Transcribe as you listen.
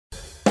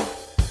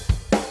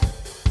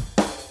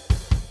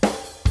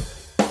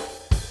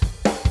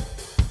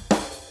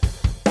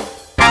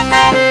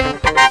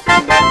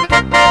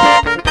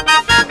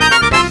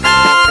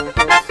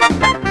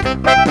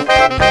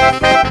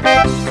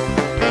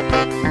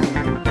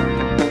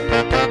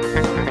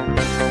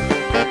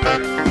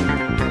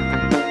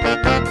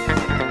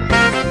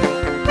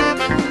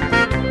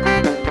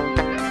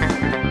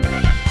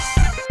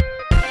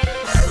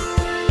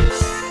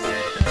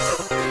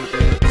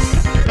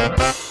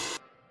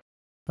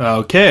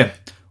Okay.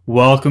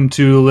 Welcome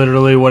to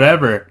literally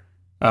whatever.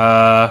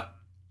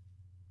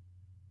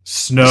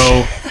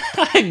 Snow.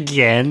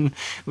 Again,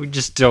 we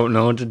just don't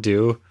know what to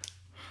do.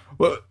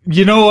 Well,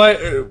 you know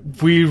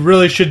what? We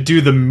really should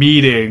do the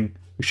meeting.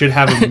 We should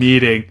have a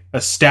meeting,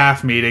 a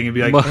staff meeting, and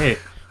be like, hey,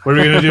 what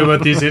are we going to do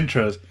about these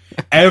intros?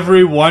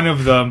 Every one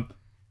of them,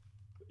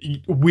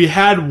 we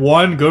had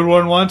one good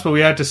one once, but we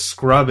had to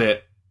scrub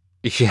it.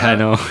 Yeah, I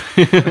know.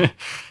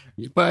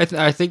 But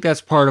I think that's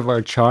part of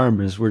our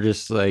charm is we're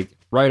just like,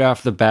 right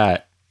off the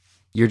bat,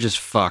 you're just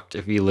fucked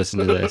if you listen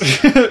to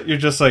this. You're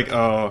just like,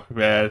 oh,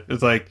 man.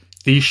 It's like,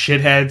 these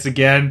shitheads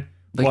again.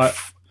 Like, what?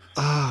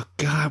 Oh,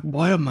 God,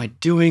 what am I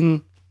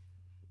doing?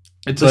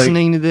 It's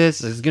listening to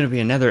this? It's going to be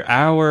another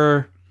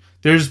hour.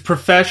 There's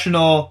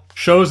professional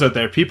shows out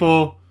there.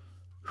 People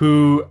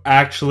who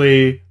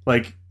actually,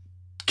 like,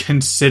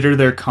 consider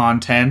their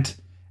content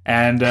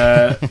and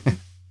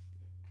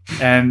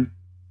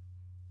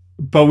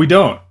but we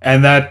don't.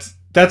 And that's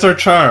our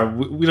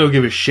charm. We don't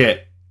give a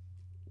shit.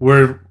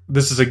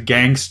 This is a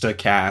gangsta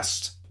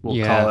cast,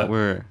 we'll call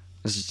it.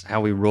 This is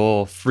how we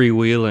roll,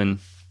 freewheeling.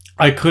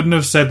 I couldn't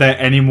have said that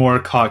any more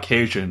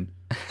Caucasian.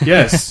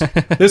 Yes,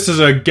 this is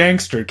a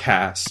gangster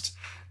cast.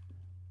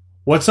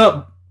 What's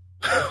up?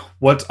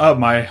 What's up,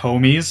 my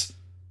homies?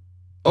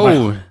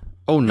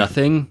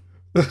 Nothing.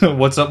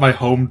 What's up, my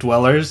home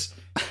dwellers?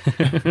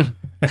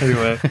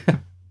 Anyway.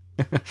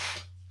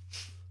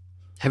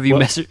 Have you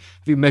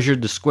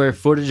measured the square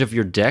footage of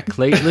your deck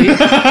lately?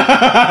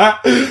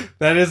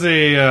 That is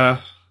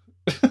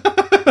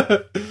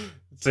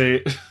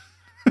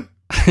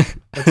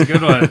that's a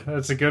good one.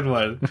 That's a good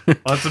one.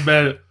 Lots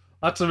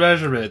of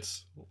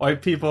measurements.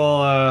 White people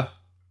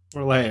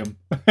were lame.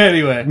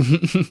 Anyway.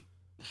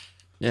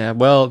 Yeah,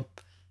 well,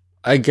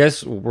 I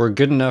guess we're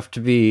good enough to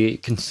be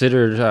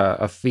considered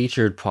a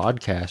featured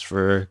podcast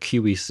for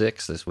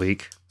QE6 this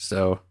week.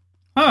 So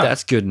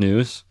that's good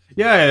news.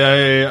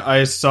 Yeah,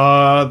 I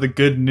saw the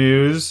good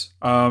news,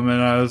 and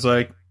I was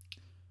like,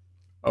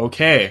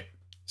 okay,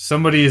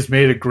 somebody has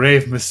made a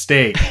grave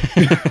mistake.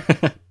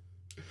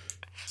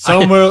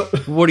 Somewhere.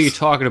 What are you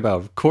talking about?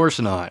 Of course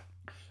not.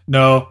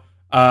 No.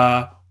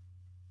 That's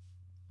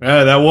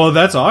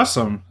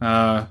awesome.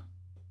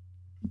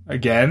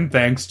 Again,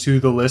 thanks to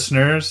the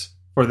listeners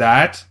for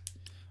that,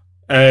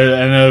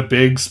 and a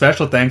big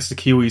special thanks to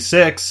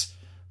Kiwi6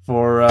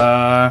 for.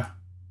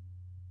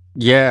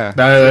 Yeah,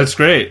 that's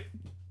great.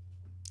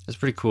 It's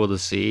pretty cool to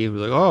see.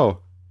 We're like, oh,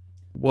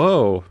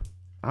 whoa,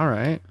 all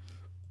right,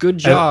 good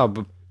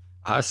job,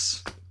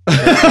 us.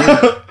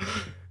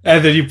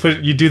 And then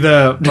you do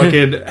the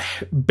fucking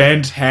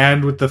bent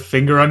hand with the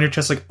finger on your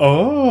chest, like,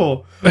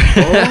 oh.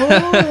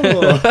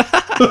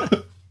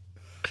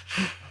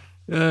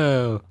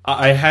 Oh.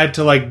 I had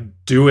to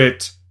like do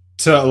it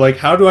to like,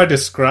 how do I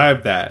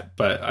describe that?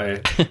 But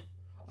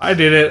I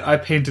did it. I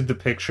painted the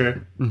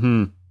picture.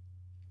 Mm-hmm.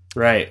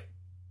 Right.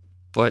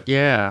 But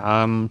yeah,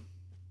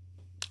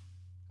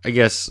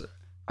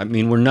 I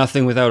mean, we're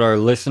nothing without our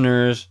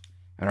listeners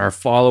and our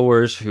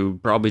followers who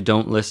probably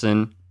don't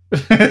listen.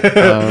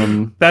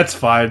 That's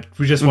fine.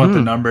 We just want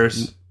the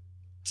numbers.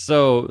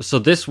 So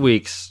this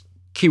week's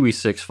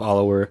Kiwi6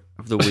 follower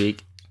of the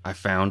week, I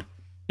found,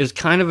 is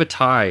kind of a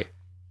tie.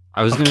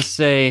 I was going to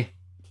say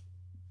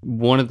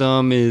one of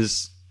them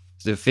is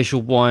the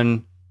official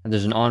one, and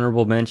there's an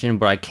honorable mention,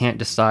 but I can't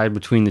decide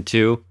between the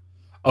two.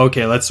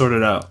 Okay, let's sort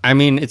it out. I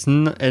mean, it's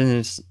not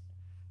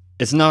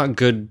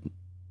good.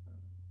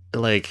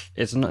 Like,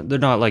 they're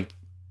not like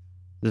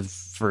the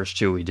first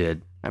two we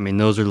did. I mean,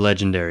 those are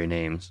legendary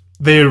names.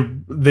 They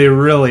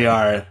really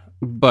are.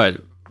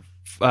 But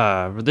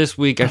for this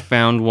week, I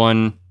found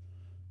one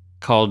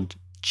called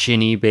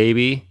Chinny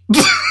Baby.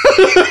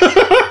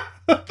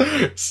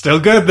 Still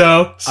good,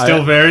 though.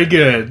 Still very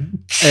good.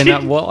 And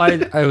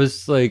I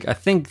was like, I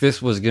think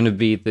this was going to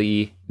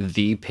be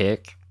the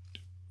pick.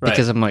 Right.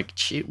 Because I'm like,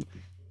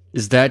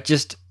 is that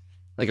just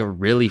like a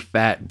really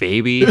fat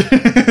baby?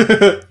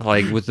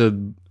 Like with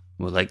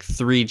like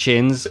 3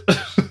 chins?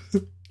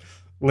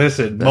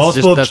 Listen,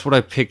 that's what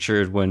I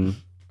pictured when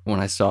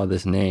I saw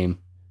this name.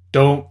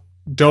 Don't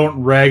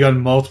rag on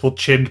multiple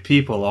chinned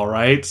people, all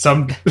right?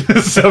 Some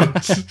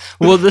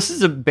Well, this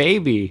is a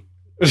baby.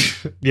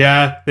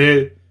 Yeah,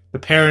 the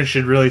parents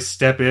should really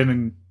step in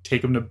and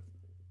take them to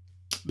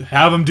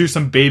have them do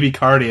some baby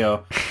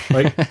cardio.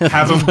 Like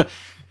have them.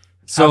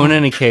 So in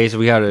any case,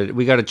 we got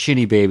a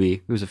Chinny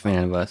Baby who's a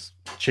fan of us.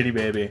 Chinny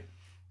Baby.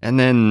 And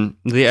then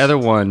the other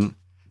one,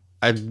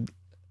 I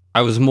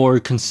was more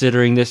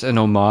considering this an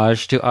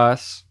homage to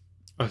us.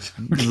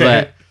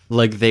 Okay.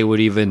 Like they would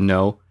even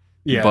know.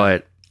 Yeah.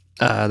 But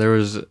there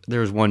was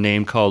one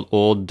name called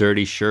Old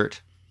Dirty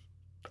Shirt.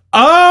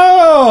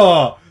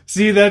 Oh!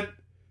 See that?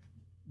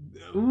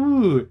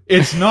 Ooh.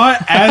 It's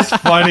not as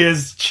funny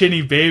as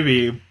Chinny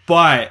Baby,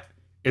 but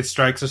it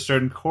strikes a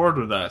certain chord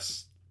with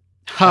us.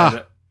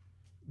 Ha!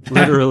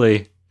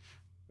 Literally.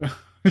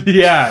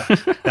 Yeah.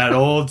 That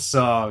old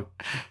song.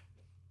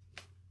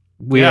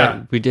 We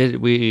had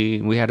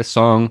a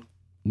song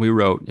we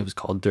wrote. It was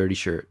called Dirty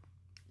Shirt.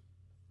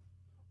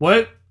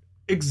 What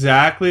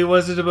exactly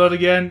was it about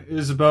again?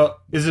 Is it about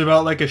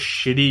like a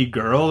shitty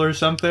girl or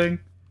something?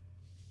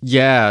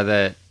 Yeah,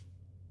 that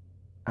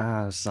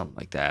something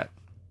like that.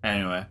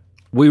 Anyway,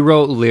 we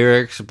wrote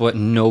lyrics, but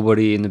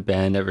nobody in the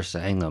band ever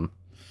sang them.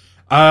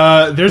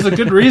 There's a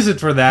good reason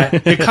for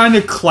that. It kind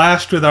of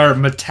clashed with our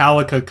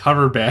Metallica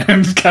cover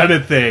band kind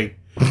of thing.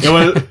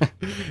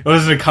 It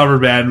wasn't a cover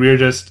band. We were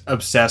just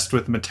obsessed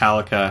with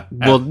Metallica.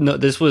 Well, no,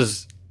 this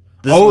was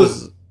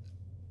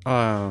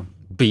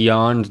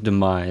Beyond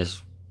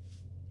Demise.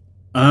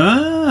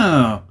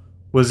 Oh,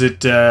 was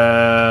it?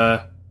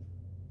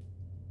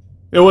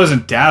 It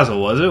wasn't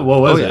Dazzle, was it?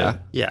 What was it?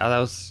 Yeah, that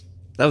was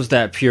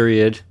that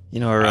period.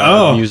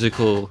 Our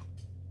musical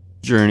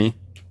journey.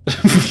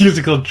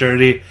 Musical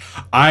journey.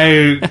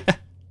 I've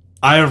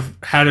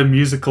had a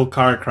musical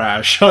car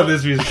crash on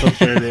this musical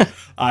journey.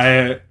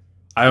 I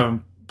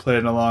haven't played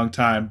in a long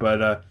time,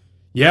 but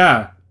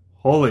yeah,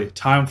 holy,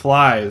 time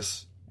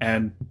flies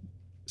and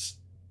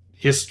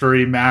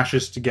history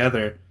mashes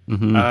together.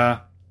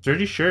 Mm-hmm.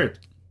 Dirty Shirt.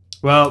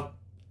 Well,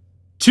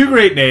 two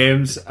great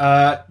names.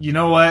 You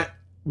know what?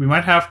 We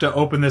might have to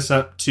open this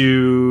up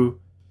to...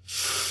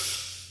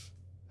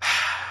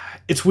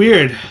 It's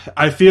weird.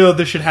 I feel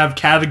this should have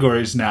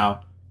categories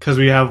now, because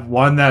we have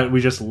one that we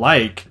just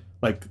like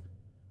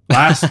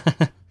last...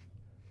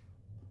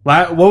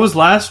 what was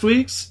last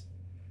week's?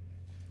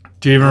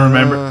 Do you even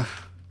remember?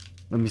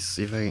 Let me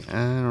see if I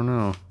don't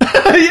know.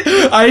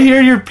 I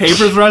hear your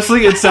papers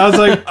rustling. It sounds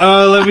like,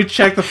 let me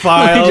check the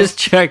files. Let me just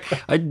check.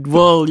 I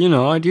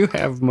do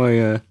have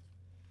my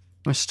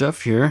my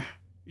stuff here.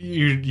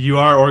 You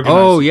are organized.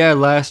 Oh, yeah,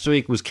 last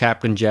week was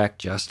Captain Jack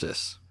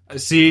Justice.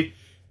 See,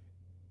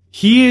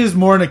 he is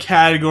more in a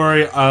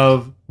category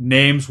of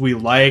names we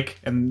like,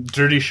 and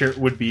Dirty Shirt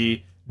would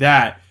be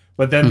that.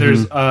 But then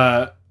there's,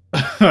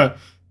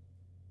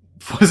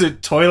 was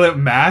it Toilet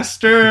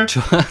Master?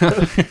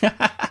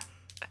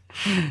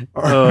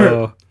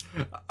 Oh.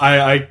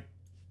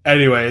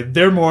 Anyway,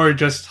 they're more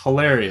just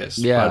hilarious.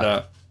 Yeah.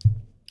 But,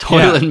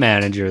 Toilet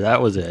Manager,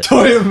 that was it.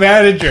 Toilet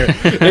Manager.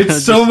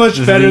 It's so much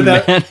better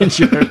that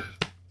manager.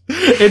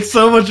 It's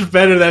so much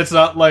better that it's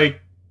not like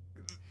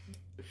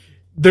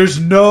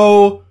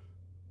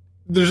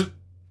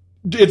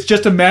it's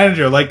just a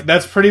manager. Like,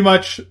 that's pretty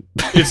much,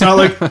 it's not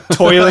like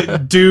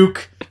Toilet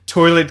Duke,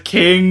 Toilet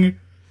King,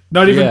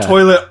 not even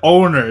Toilet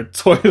Owner,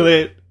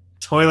 Toilet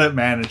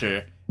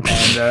Manager.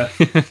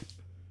 And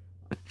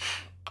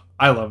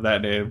I love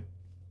that name.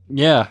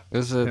 Yeah,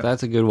 that's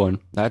a good one.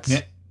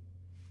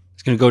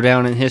 It's going to go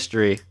down in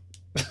history.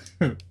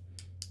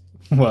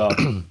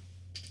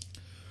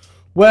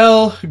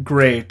 Well,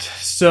 great.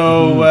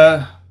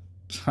 So,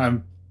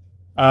 I'm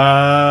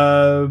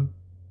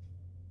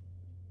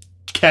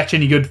catch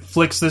any good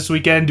flicks this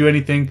weekend? Do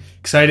anything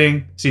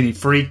exciting? See any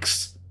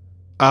freaks?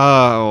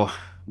 Oh,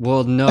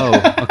 well, no.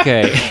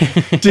 Okay.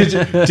 Did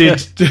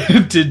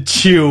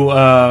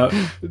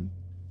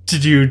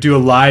you do a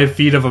live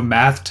feed of a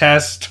math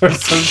test or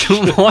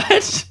something?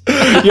 What?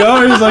 You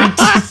always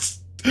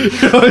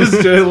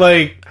doing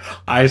like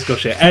high school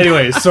shit.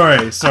 Anyway,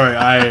 sorry.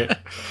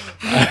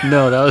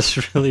 No, that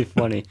was really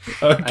funny.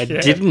 Okay. I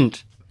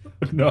didn't.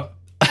 No.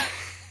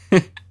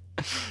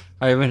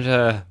 I haven't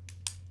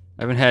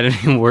had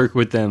any work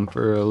with them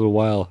for a little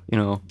while.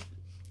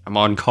 I'm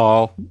on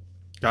call.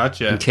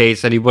 Gotcha. In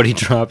case anybody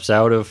drops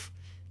out of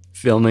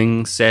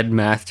filming said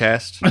math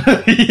test.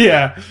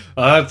 Yeah,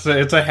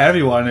 it's a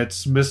heavy one.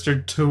 It's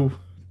Mr.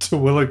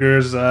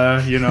 Terwillegar's,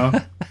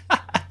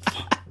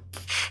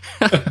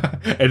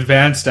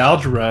 advanced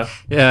algebra.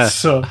 Yeah,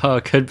 so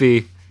it could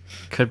be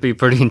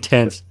pretty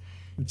intense.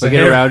 If I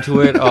get around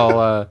to it,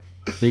 I'll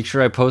make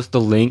sure I post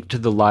the link to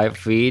the live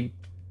feed.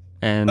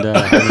 And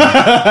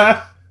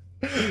go.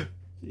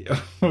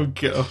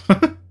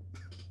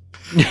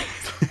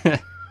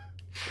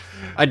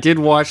 I did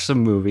watch some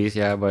movies,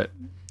 yeah, but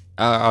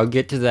I'll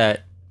get to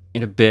that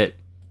in a bit.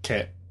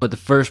 Okay. But the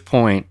first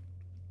point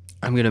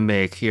I'm going to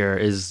make here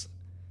is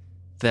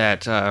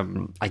that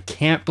I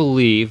can't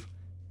believe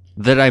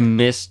that I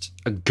missed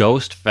a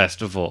ghost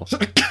festival.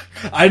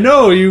 I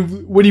know,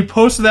 when you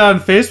posted that on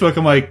Facebook,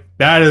 I'm like,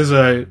 that is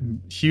a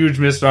huge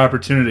missed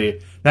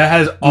opportunity. That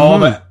has all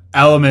the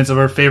elements of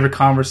our favorite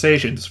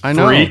conversations. I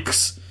know.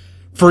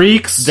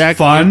 Freaks, that,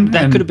 fun.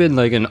 That could have been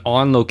like an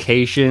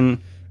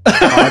on-location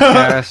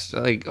podcast.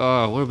 Like,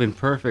 oh, it would have been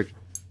perfect.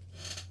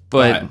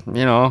 But,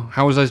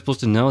 how was I supposed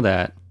to know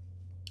that?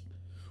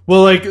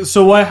 Well,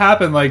 so what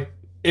happened?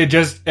 It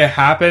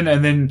happened,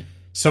 and then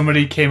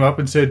somebody came up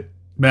and said,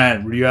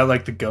 man, were you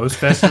at, the Ghost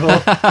Festival?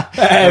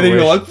 And then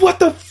you're like, what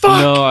the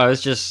fuck? No, I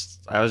was just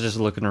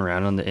looking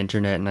around on the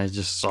internet, and I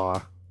just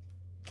saw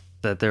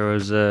that there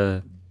was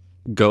a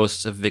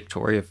Ghosts of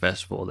Victoria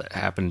Festival that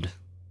happened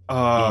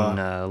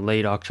in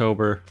late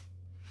October.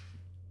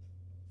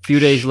 A few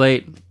days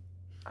late.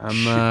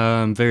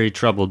 I'm very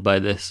troubled by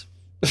this.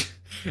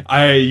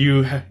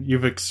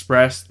 You've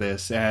expressed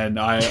this, and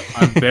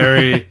I'm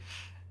very.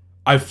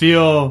 I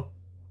feel.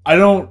 I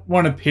don't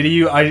want to pity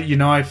you.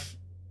 I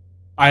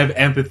have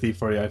empathy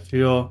for you. I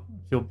feel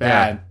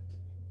bad.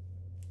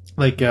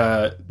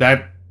 Yeah.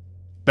 That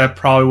that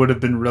probably would have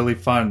been really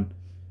fun.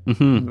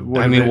 Mm-hmm.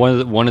 I mean,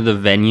 one of the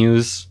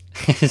venues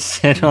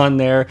said on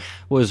there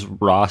was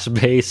Ross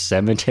Bay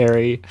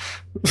Cemetery.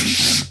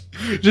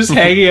 Just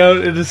hanging out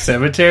in a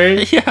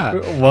cemetery? Yeah.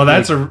 Well,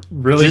 that's a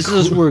really This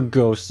is where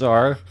ghosts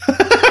are.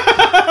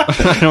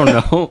 I don't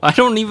know. I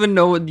don't even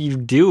know what you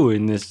do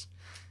in this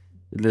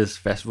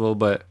festival,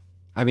 but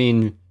I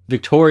mean,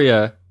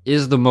 Victoria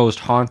is the most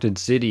haunted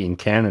city in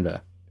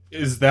Canada.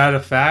 Is that a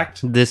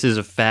fact? This is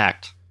a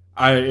fact.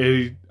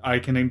 I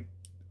can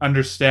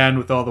understand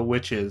with all the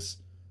witches.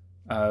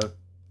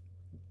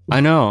 I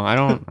know. I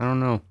don't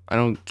know. I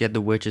don't get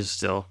the witches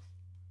still.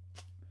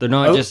 They're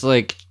not just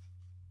like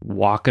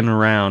walking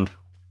around.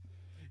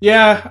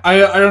 Yeah, I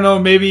don't know.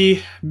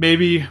 Maybe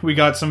we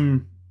got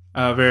some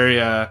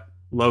very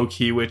low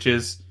key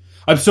witches.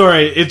 I'm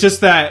sorry. It's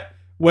just that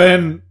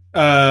when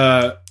Aaron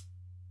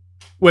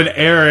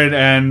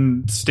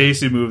and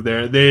Stacy moved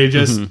there, they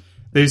just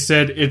they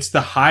said it's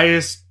the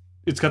highest.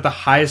 It's got the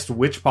highest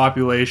witch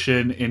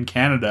population in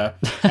Canada,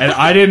 and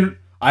I didn't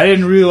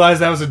realize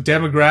that was a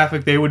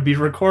demographic they would be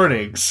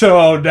recording.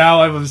 So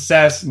now I'm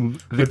obsessed.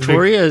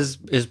 Victoria is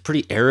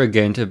pretty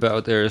arrogant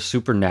about their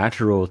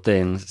supernatural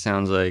things. It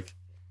sounds like.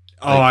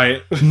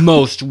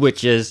 Most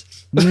witches,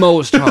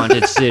 most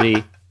haunted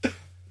city.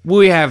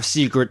 We have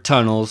secret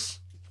tunnels.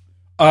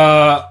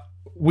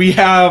 We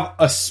have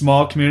a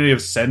small community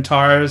of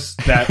centaurs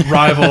that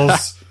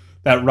rivals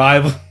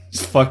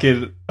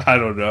fucking, I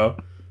don't know,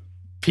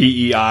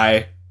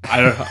 PEI.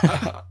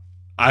 I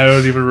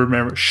don't even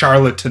remember.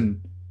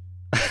 Charlatan.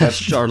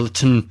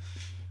 Charlatan.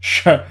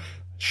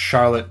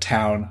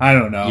 Charlottetown. I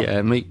don't know.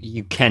 Yeah,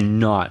 you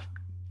cannot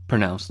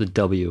pronounce the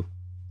W.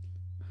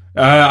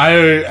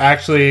 I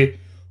actually,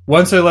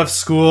 once I left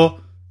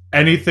school,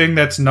 anything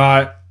that's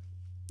not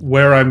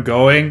where I'm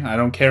going, I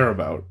don't care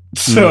about.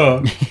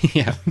 So,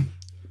 yeah.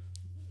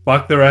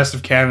 Fuck the rest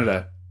of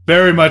Canada.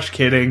 Very much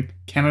kidding.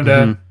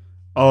 Canada,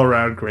 all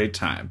around great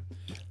time.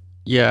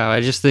 Yeah, I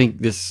just think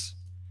this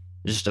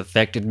just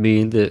affected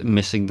me,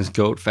 missing this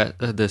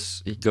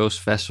this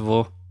ghost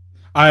festival.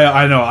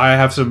 I know. I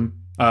have some.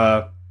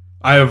 I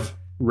have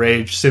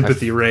rage,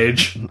 sympathy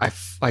rage.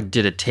 I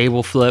did a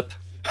table flip.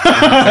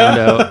 Found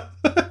out.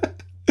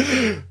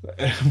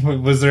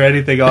 Was there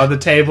anything on the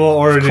table,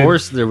 or of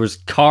course there was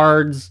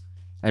cards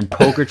and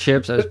poker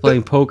chips. I was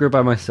playing poker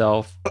by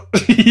myself.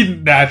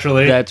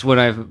 Naturally, that's when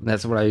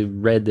I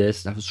read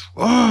this. I was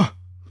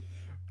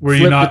were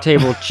you not the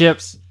table?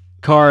 Chips,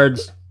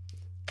 cards,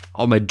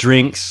 all my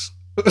drinks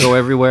go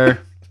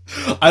everywhere.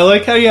 I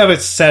like how you have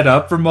it set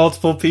up for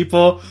multiple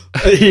people,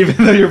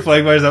 even though you're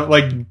playing by yourself.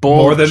 Like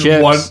more than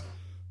chips. One.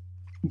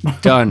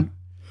 Done.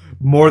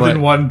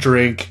 Than one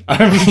drink.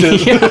 I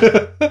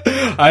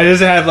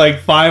just had like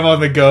 5 on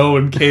the go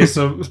in case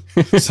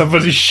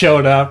somebody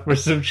showed up or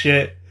some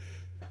shit.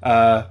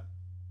 Well,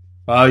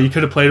 you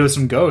could have played with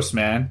some ghosts,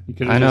 man.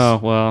 I know.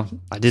 Well,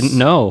 I didn't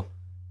know.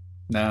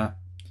 Nah.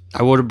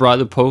 I would have brought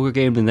the poker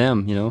game to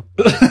them, you know?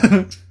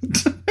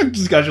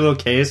 Just got your little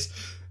case.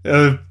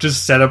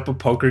 Just set up a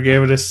poker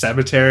game in a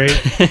cemetery.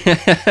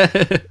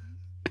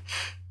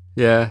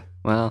 Yeah,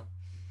 well.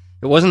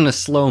 It wasn't a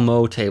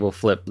slow-mo table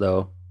flip,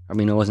 though. I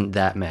mean, it wasn't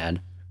that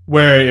mad.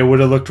 Where it would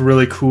have looked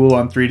really cool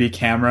on 3D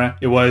camera.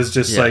 It was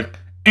just like,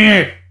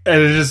 and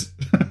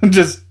it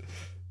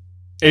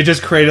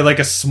just created like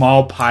a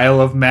small pile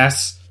of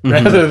mess.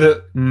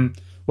 Rather than,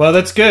 well,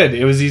 that's good.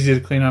 It was easy to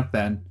clean up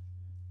then.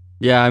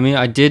 Yeah, I mean,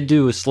 I did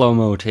do a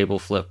slow-mo table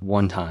flip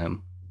one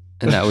time.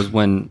 And that was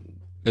when,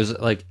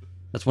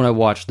 that's when I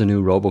watched the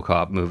new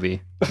Robocop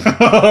movie.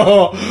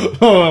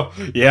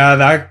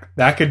 Yeah,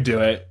 that could do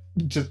it.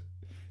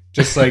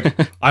 Just like,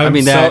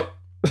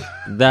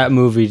 that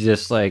movie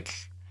just like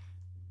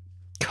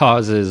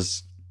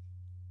causes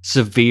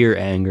severe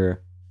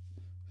anger.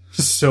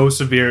 So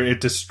severe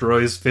it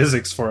destroys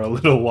physics for a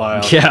little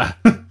while. Yeah.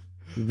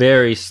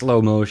 Very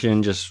slow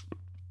motion, just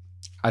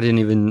I didn't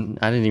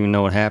even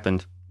know what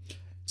happened.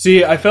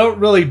 See, I felt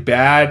really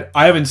bad.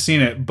 I haven't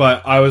seen it,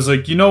 but I was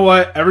like, you know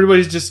what?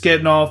 Everybody's just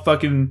getting all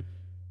fucking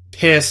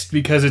pissed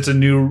because it's a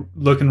new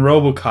looking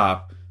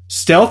Robocop.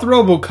 Stealth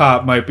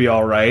Robocop might be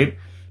all right.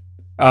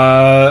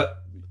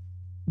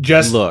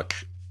 Just look.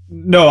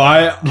 No,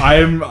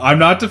 I'm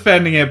not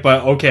defending it,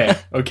 but okay.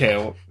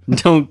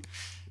 Don't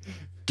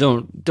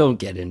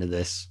get into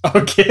this.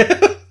 Okay.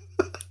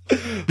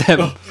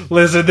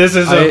 Listen,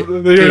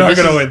 you're not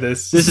gonna win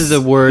this. This is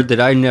a word that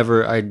I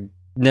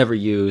never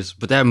use,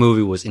 but that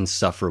movie was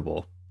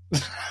insufferable.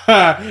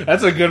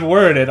 That's a good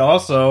word, and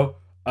also,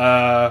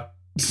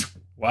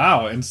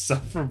 wow,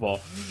 insufferable.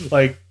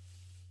 Like,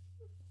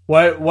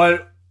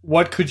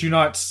 what could you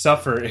not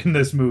suffer in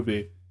this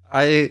movie?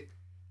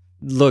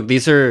 Look,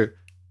 these are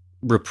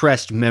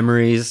repressed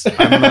memories.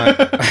 I'm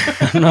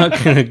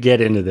not gonna get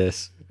into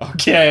this.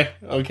 Okay.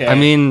 I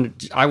mean,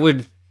 I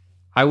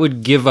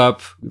would give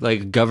up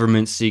like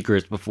government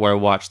secrets before I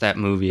watched that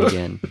movie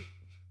again.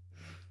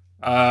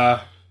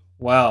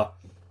 Well,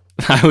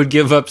 I would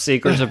give up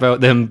secrets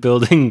about them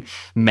building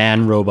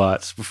man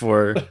robots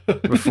before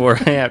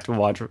I have to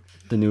watch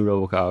the new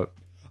Robocop.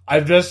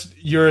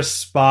 you're a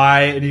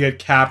spy and you get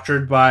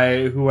captured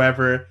by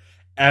whoever,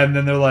 and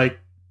then they're like,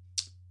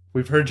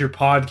 we've heard your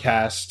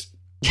podcast,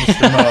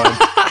 Mr.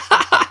 Moen.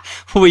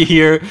 We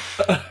hear,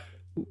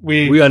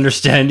 we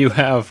understand you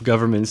have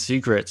government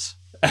secrets.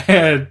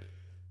 And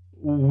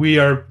we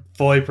are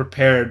fully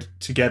prepared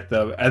to get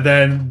them. And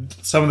then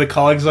some of the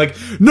colleagues are like,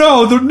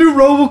 no, the new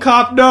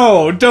Robocop,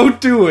 no, don't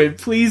do it.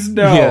 Please,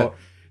 no. Yeah.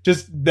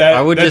 Just that.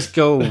 I would just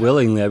go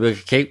willingly. I'd be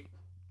like,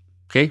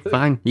 okay,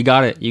 fine. You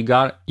got it. You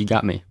got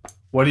me.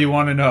 What do you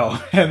want to know?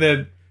 And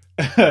then...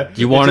 do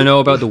you want to know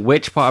about the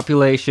witch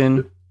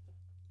population?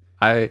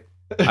 I've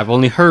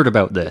only heard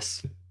about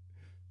this.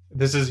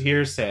 This is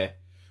hearsay.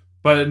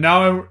 But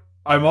now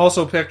I'm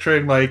also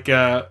picturing, like,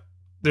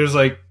 there's,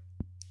 like,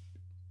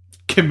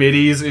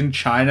 committees in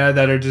China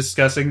that are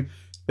discussing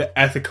the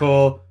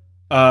ethical,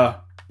 if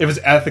it's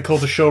ethical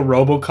to show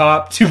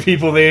Robocop to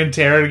people they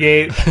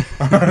interrogate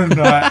or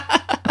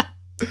not.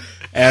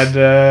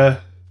 And,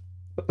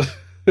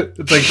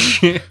 it's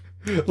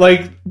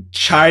like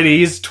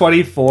Chinese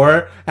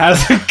 24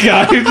 has a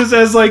guy who just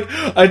has, like,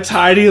 a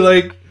tiny,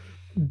 like,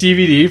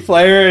 DVD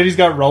player, and he's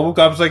got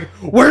Robocop's like,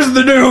 where's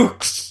the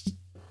nukes?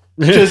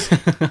 Just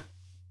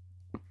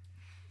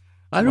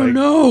I don't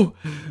know.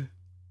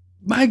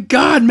 My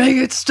God, make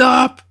it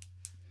stop.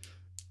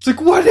 It's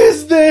like, what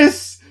is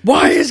this?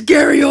 Why is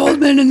Gary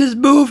Oldman in this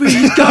movie?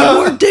 He's got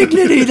more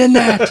dignity than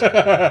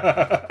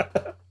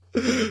that.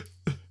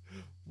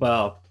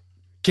 Wow.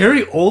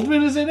 Gary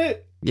Oldman is in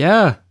it?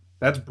 Yeah.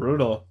 That's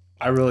brutal.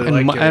 I really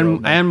like Gary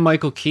Oldman. And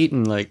Michael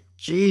Keaton, like,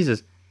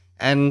 Jesus.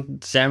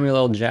 And Samuel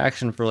L.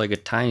 Jackson for, like, a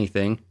tiny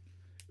thing.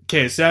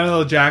 Okay,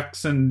 Samuel L.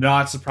 Jackson,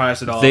 not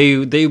surprised at all. They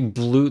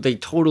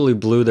totally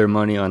blew their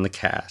money on the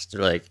cast.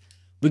 They're like,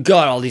 we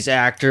got all these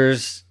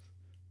actors.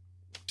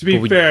 To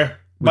be fair,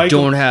 we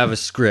don't have a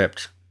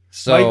script.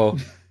 So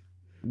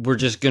we're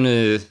just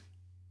gonna,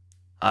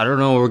 I don't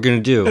know what we're gonna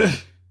do.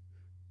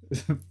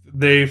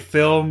 They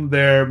film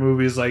their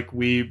movies like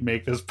we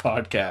make this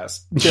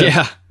podcast.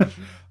 Yeah.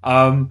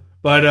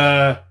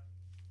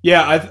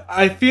 Yeah,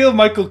 I feel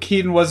Michael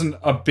Keaton wasn't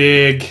a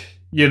big,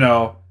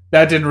 that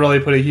didn't really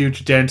put a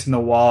huge dent in the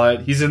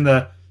wallet. He's in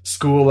the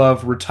school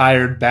of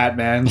retired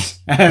Batmans.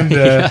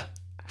 And,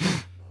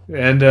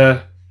 and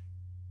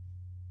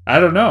I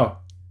don't know.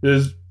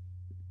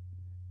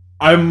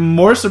 I'm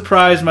more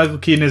surprised Michael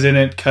Keaton is in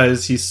it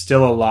because he's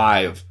still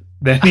alive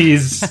than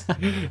he's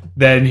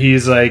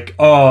like,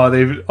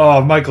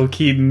 Michael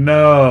Keaton,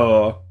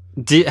 no.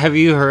 Have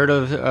you heard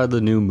of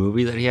the new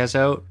movie that he has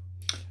out?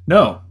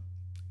 No.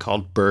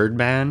 Called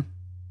Birdman.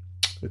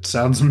 It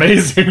sounds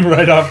amazing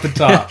right off the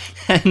top.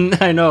 And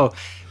I know.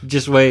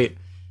 Just wait.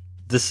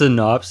 The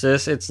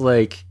synopsis, it's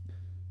like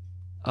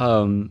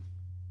an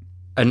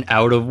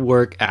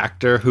out-of-work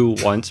actor who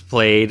once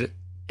played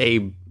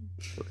a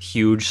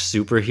huge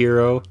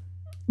superhero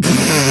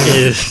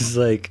is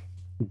like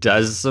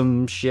does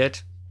some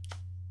shit.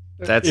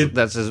 That's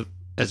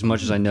as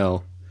much as I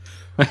know.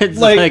 It's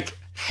like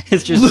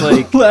it's just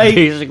like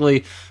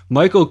basically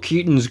Michael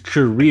Keaton's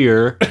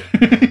career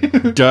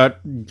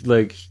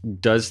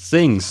does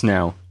things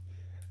now.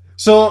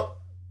 So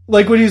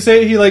like when you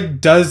say he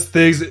like does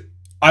things,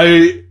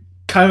 I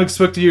kind of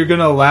expected you're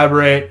gonna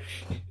elaborate.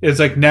 It's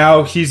like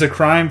now he's a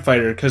crime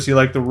fighter because you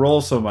like the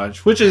role so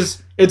much, which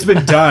is it's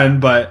been done,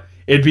 but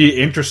it'd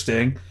be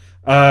interesting.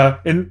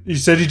 And you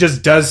said he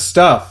just does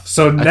stuff.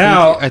 So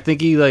now I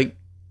think he like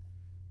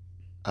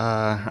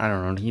I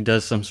don't know. He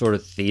does some sort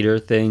of theater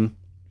thing.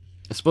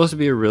 It's supposed to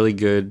be a really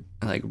good,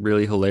 like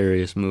really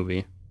hilarious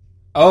movie.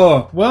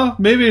 Oh well,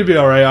 maybe it'd be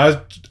all right.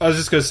 I was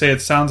just gonna say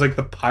it sounds like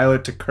the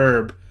pilot to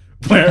Curb,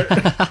 where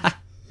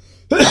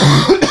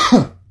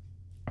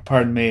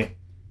pardon me.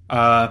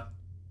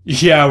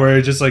 Yeah, where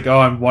it's just like,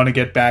 I want to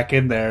get back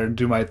in there and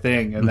do my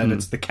thing, and then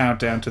it's the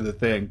countdown to the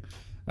thing.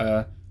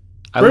 I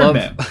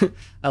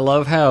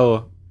love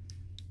how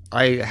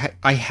I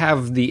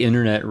have the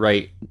internet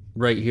right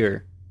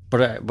here,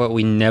 but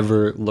we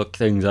never look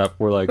things up.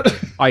 We're like,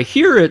 I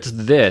hear it's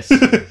this,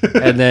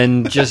 and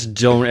then just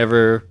don't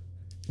ever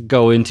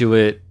go into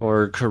it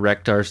or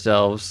correct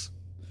ourselves.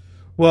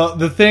 Well,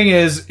 the thing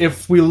is,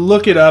 if we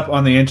look it up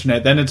on the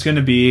internet, then it's going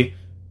to be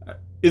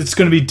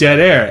dead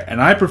air,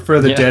 and I prefer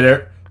the dead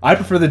air. I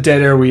prefer the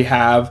dead air we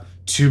have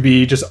to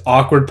be just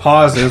awkward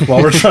pauses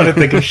while we're trying to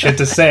think of shit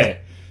to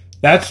say.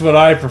 That's what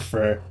I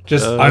prefer.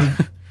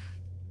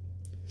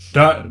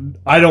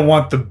 I don't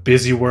want the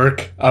busy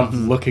work of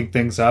looking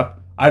things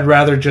up. I'd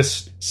rather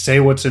just say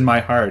what's in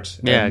my heart.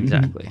 Yeah,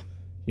 exactly.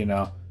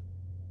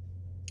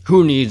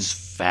 Who needs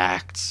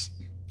facts?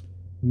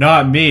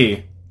 Not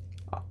me.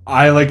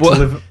 I like to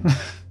live.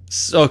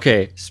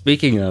 Okay,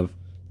 speaking of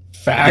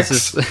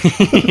facts.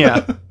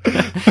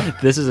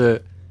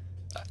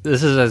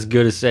 This is as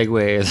good a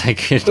segue as I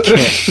could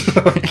get.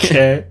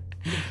 Okay.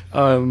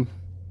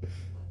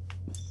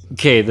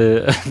 Okay,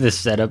 the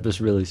setup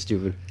is really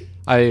stupid.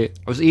 I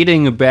was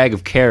eating a bag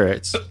of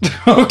carrots.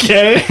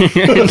 Okay.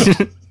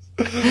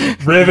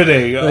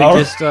 Riveting.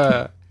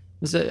 I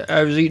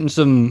was eating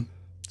some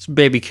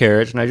baby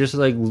carrots, and I just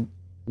like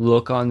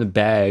look on the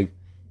bag,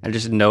 I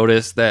just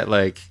noticed that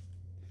like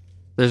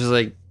there's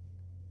like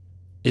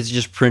it's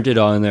just printed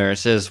on there. It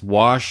says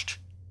washed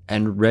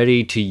and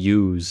ready to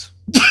use.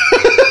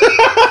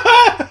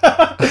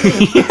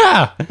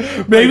 Yeah.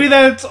 Maybe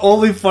that's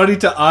only funny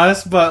to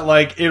us, but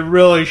like it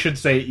really should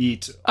say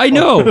eat. I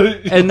know.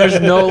 And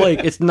there's no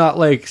like it's not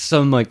like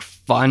some like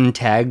fun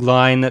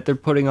tagline that they're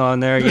putting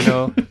on there, you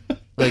know?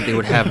 Like they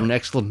would have an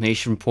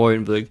exclamation point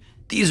and be like,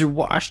 these are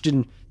washed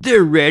and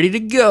they're ready to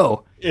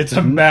go. It's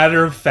a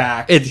matter of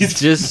fact. It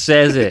just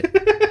says it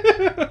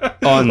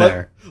on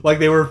there. Like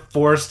they were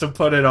forced to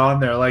put it on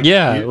there. Like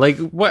like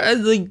what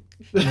like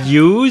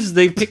use?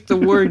 They picked the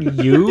word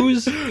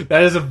use?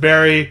 That is a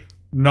very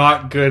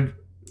not good.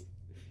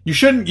 You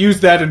shouldn't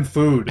use that in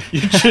food.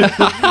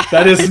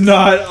 That is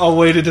not a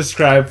way to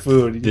describe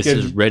food. This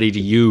is ready to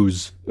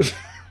use.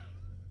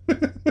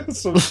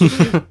 So,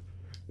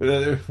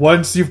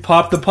 once you've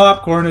popped the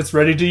popcorn, it's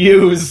ready to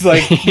use.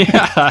 Like,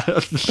 yeah,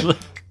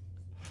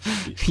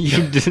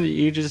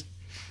 you just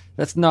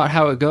that's not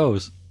how it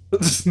goes.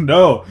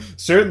 No,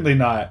 certainly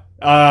not.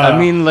 I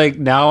mean, like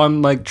now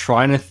I'm like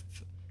trying to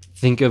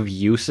think of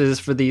uses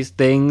for these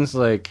things.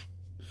 Like,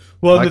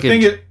 well, the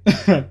thing is,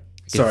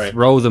 sorry,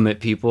 throw them at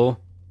people.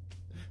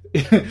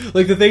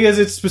 Like the thing is,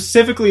 it's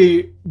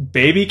specifically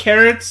baby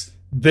carrots.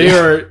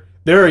 They're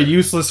a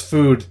useless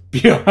food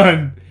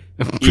beyond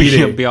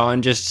eating,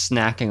 beyond just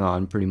snacking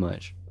on, pretty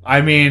much. I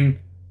mean,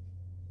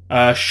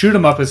 Shoot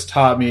 'em Up has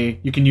taught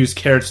me you can use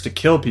carrots to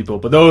kill people,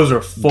 but those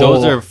are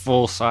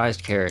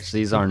full-sized carrots.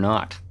 These are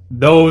not.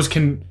 Those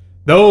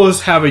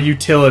have a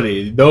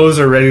utility. Those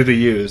are ready to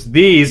use.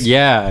 These,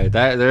 yeah,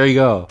 there you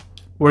go.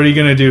 What are you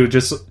gonna do?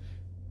 Just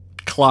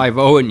Clive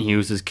Owen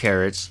uses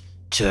carrots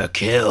to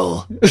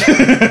kill.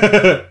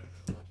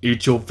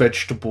 Eat your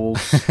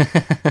vegetables.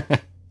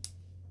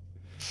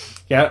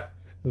 Yeah,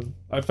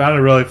 I found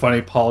it really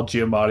funny. Paul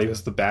Giamatti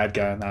was the bad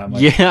guy in that. I'm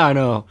like, yeah, I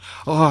know.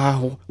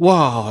 Oh,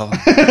 wow.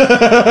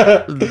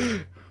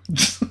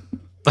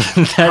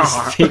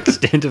 That's the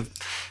extent of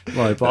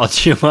my Paul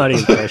Giamatti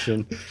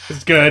impression.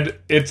 It's good.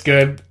 It's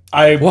good.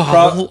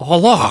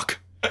 Look.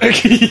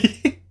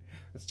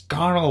 It's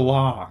gone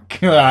along.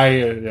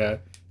 Yeah.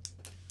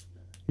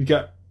 You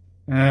got.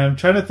 I'm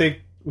trying to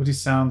think what he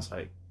sounds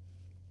like.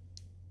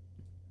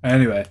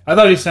 Anyway, I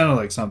thought he sounded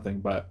like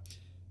something, but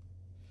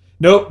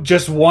nope,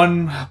 just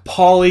one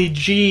Pauly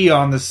G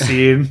on the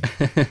scene.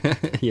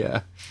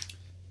 Yeah.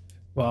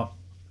 Well,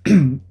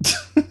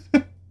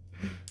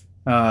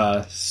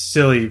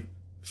 silly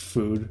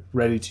food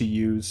ready to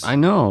use. I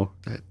know.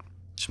 That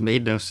just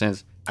made no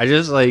sense. I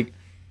just like,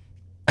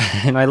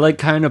 and I like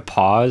kind of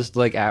paused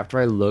like after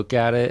I look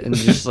at it and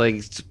just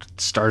like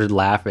started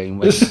laughing.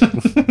 Like,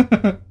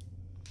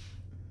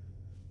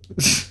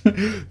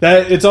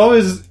 that it's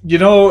always,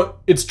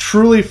 it's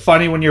truly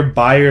funny when you're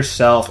by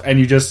yourself and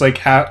you just like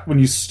when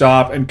you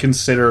stop and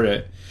consider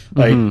it,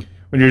 like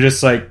when you're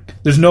just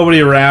like there's nobody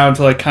around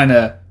to like kind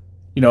of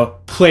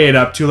play it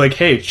up to like,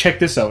 hey, check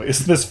this out,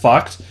 isn't this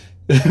fucked?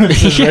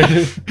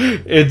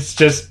 It's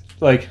just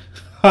like,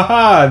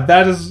 haha,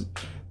 that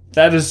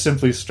is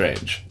simply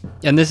strange.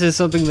 And this is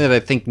something that I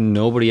think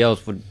nobody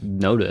else would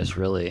notice,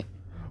 really.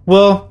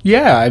 Well,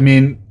 yeah, I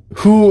mean,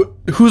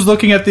 who's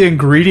looking at the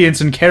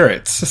ingredients in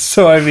carrots?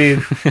 So I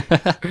mean,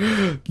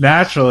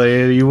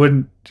 naturally you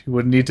wouldn't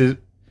need to.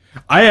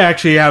 I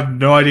actually have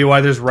no idea why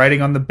there's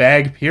writing on the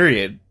bag,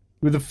 period.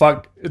 Who the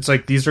fuck? It's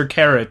like, these are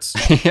carrots.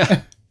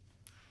 Yeah.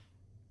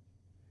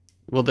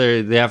 Well,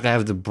 they have to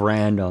have the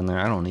brand on there.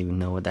 I don't even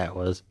know what that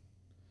was.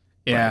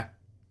 Yeah.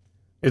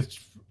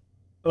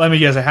 Let me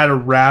guess, it had a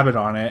rabbit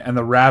on it, and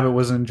the rabbit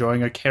was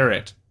enjoying a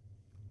carrot.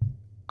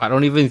 I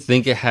don't even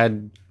think it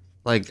had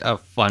like a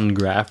fun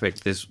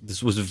graphic. This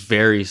was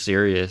very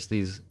serious.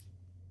 These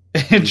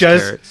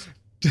carrots.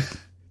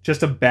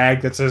 Just a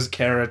bag that says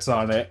carrots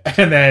on it,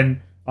 and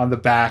then on the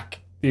back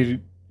the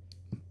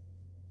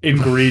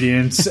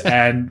ingredients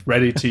and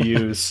ready to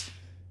use.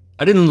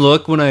 I didn't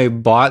look when I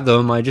bought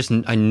them. I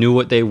knew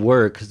what they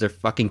were because they're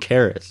fucking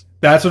carrots.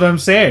 That's what I'm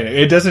saying.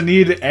 It doesn't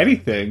need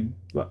anything.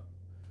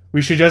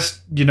 We should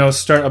just,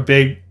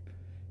 we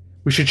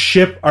should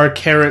ship our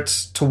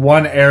carrots to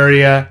one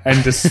area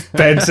and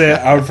dispense it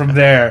out from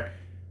there.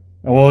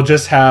 And we'll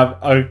just have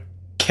a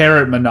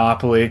carrot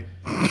monopoly.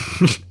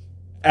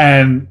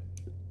 And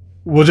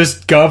we'll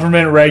just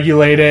government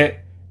regulate it.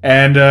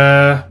 And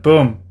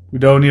boom. We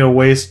don't need to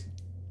waste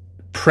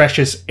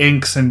precious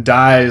inks and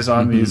dyes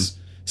on these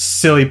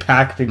silly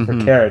packaging for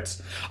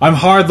carrots. I'm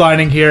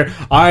hardlining here.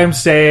 I'm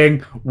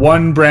saying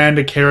one brand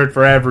of carrot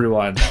for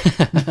everyone.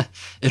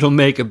 It'll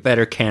make a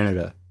better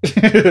Canada.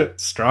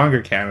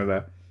 Stronger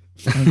Canada.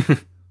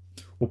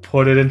 We'll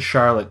put it in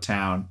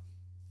Charlottetown.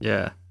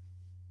 Yeah.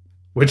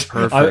 Which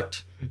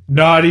perfect.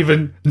 Not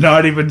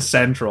even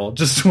central.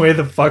 Just way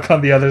the fuck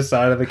on the other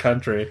side of the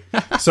country.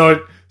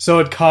 So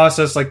it costs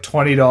us like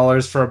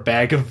 $20 for a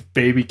bag of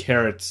baby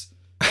carrots.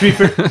 To be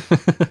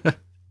fair,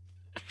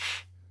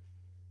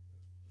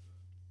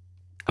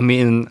 I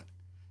mean,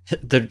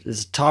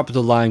 it's top of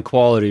the line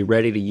quality,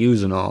 ready to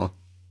use and all.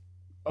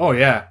 Oh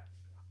yeah.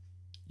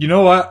 You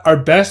know what? Our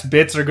best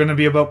bits are going to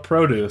be about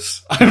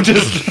produce. I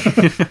just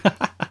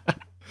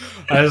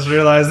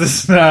realized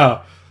this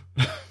now.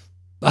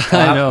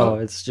 I know.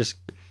 It's just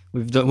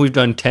we've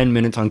done 10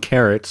 minutes on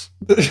carrots.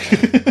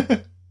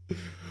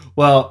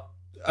 Well,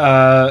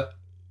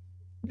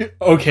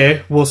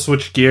 okay, we'll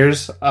switch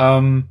gears.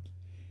 Did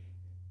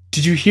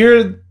you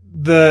hear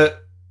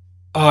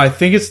I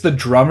think it's the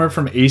drummer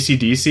from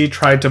AC/DC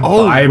tried to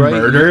buy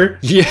Murder.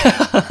 Yeah.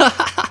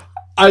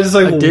 I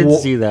did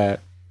see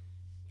that.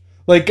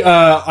 Like,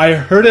 I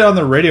heard it on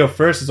the radio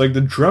first. It's like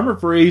the drummer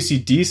for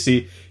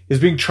AC/DC is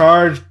being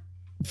charged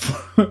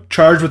with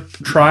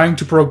trying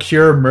to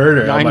procure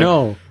murder. I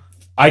know.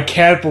 I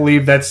can't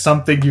believe that's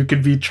something you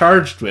could be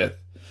charged with.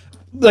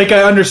 Like,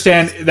 I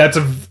understand that's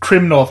a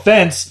criminal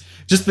offense,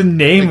 just the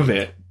name of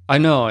it. I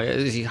know.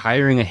 Is he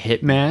hiring a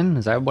hitman?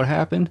 Is that what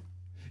happened?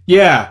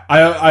 Yeah,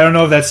 I don't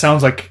know if that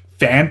sounds like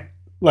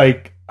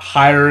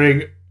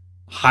hiring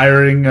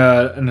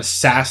an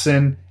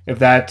assassin, if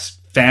that's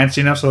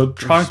fancy enough. So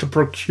trying to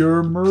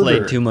procure murder.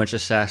 Played too much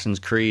Assassin's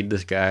Creed,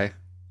 this guy.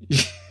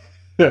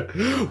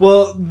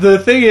 Well, the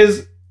thing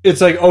is,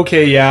 it's like,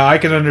 okay, yeah, I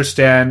can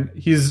understand.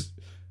 He's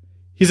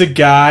a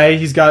guy.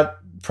 He's got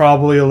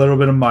probably a little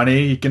bit of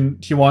money.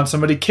 He wants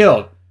somebody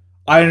killed.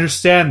 I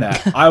understand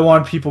that. I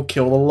want people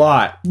killed a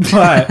lot.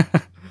 But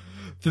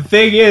the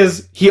thing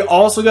is, he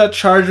also got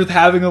charged with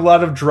having a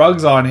lot of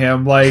drugs on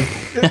him. Like,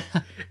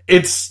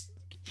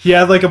 he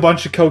had like a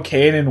bunch of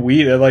cocaine and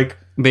weed. And like,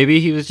 maybe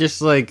he was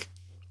just like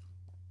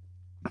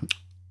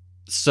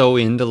so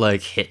into like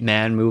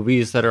hitman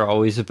movies that are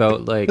always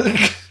about like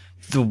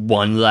the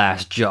one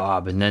last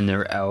job and then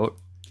they're out.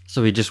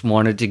 So he just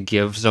wanted to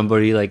give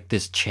somebody like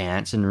this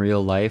chance in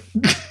real life.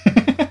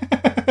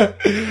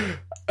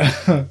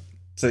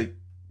 It's like,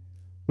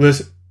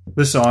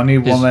 listen, I need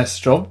one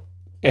last job.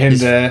 And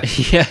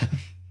yeah,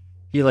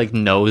 he like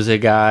knows a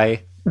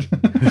guy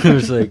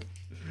who's like,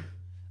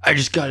 I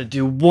just got to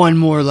do one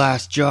more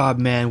last job,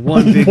 man.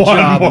 One big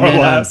job. One more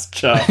last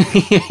job.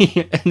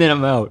 And then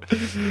I'm out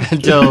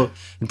until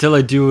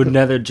I do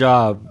another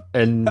job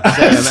and then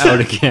I'm out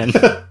again.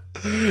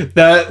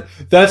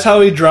 That's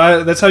how we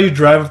drive. That's how you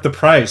drive up the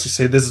price. You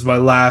say, this is my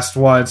last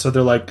one. So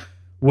they're like,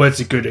 what's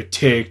it going to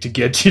take to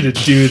get you to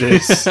do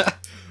this?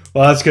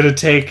 Well, it's going to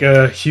take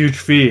a huge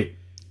fee.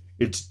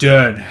 It's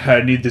done. I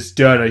need this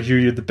done. I hear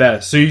you're the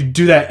best. So you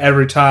do that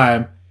every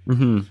time.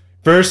 Mm-hmm.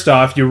 First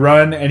off, you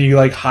run and you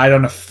like hide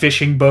on a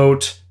fishing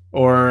boat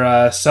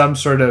or some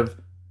sort of,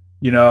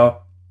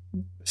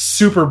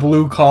 super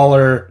blue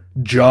collar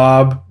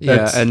job.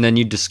 Yeah, and then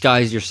you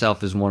disguise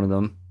yourself as one of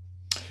them.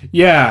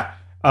 Yeah.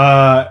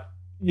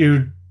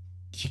 You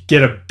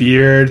get a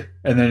beard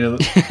and then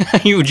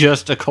you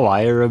just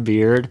acquire a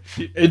beard.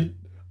 I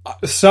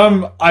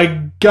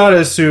gotta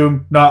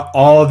assume not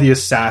all the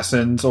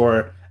assassins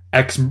or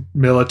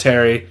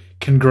ex-military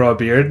can grow a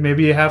beard.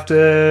 Maybe you have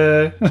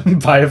to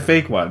buy a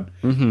fake one.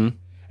 Mm-hmm.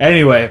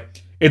 Anyway,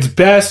 it's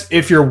best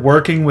if you're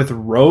working with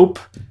rope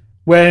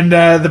when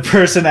the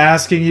person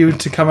asking you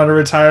to come out of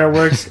retire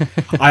works.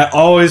 I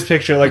always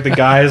picture like the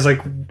guy is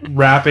like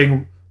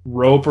wrapping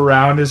rope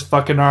around his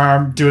fucking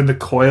arm, doing the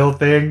coil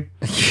thing.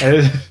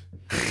 And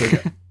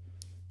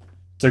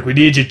it's like, we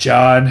need you,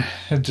 John.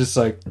 And just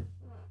like,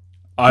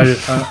 I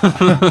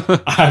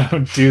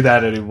don't do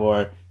that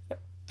anymore.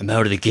 I'm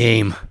out of the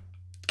game.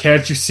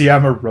 Can't you see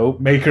I'm a rope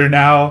maker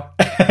now?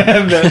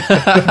 I've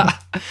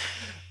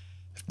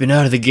been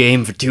out of the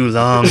game for too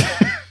long.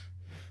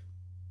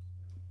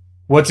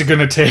 What's it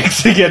gonna take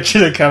to get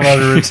you to come out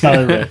of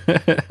retirement?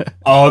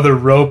 Oh, the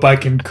rope I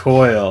can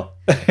coil.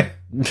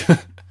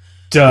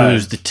 Done.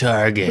 Who's the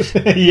target?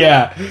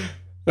 Yeah.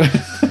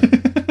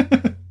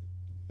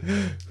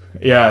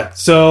 Yeah.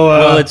 So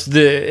well, it's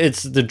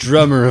the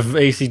drummer of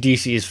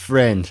AC/DC's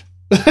friend.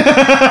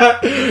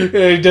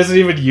 He doesn't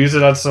even use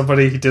it on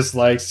somebody he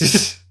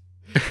dislikes.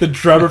 The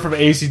drummer from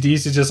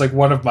AC/DC is just like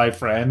one of my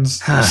friends.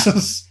 Huh.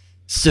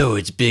 So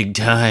it's big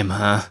time,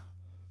 huh?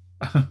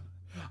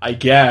 I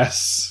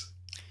guess.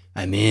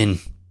 I'm in.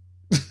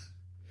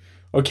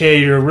 Okay,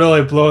 you're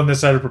really blowing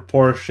this out of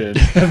proportion.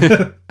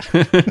 I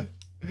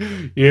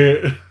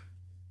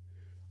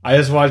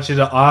just want you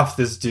to off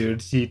this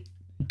dude. He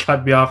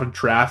cut me off in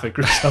traffic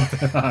or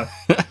something.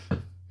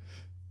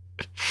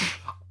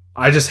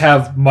 I just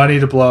have money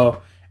to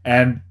blow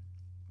and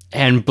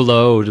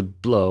blow to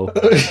blow.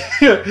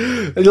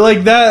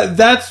 Like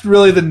that's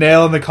really the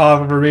nail in the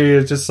coffin for me.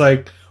 It's just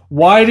like,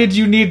 why did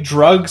you need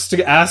drugs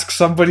to ask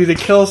somebody to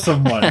kill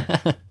someone?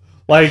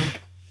 Like,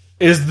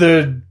 is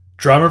the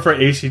drummer for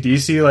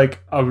AC/DC like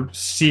a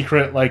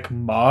secret like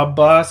mob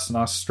boss, an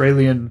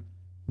Australian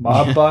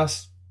mob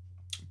boss?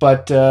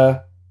 But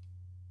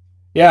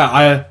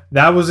yeah,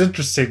 that was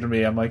interesting to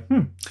me. I'm like,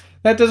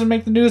 that doesn't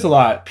make the news a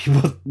lot.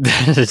 People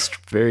That is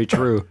very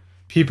true.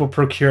 People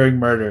procuring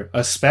murder,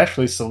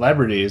 especially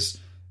celebrities.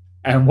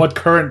 And what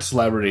current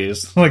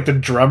celebrities? Like the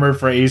drummer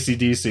for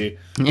AC/DC,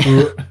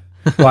 who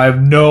I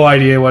have no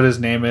idea what his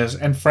name is,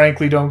 and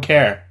frankly don't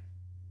care.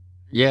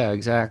 Yeah,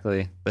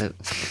 exactly. But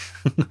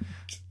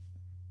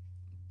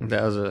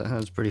that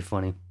was pretty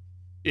funny.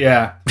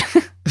 Yeah.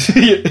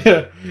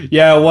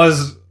 Yeah, it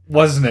was,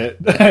 wasn't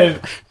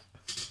it?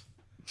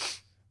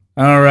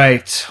 All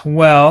right.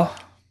 Well.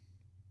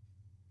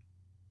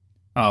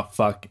 Oh,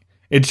 fuck.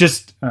 It's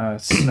just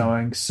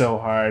snowing so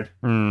hard.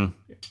 I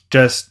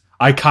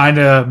kind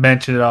of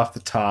mentioned it off the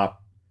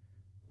top.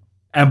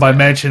 And by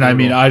mention, I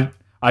mean, I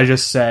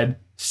just said,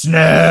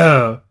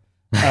 snow.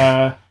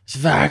 It's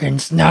fucking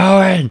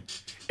snowing.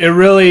 It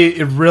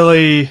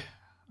really,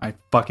 I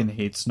fucking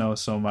hate snow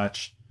so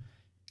much.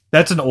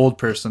 That's an old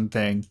person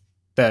thing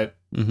that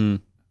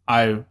I'm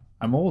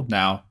old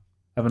now.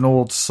 I have an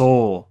old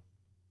soul.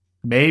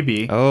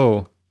 Maybe.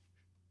 Oh.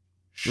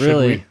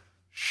 Really?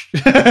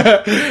 I'm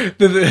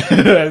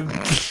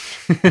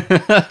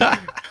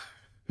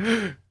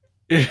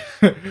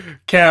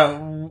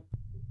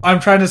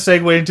trying to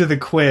segue into the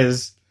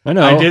quiz. I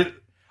know.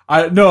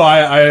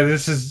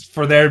 This is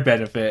for their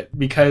benefit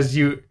because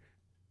your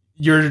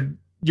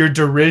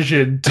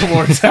derision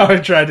towards how I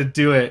tried to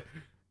do it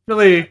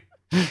really,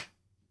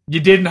 you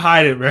didn't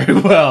hide it very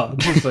well.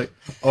 It's like,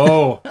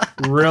 oh,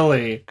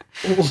 really?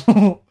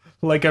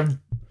 Like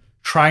I'm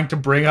trying to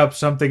bring up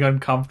something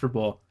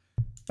uncomfortable.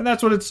 And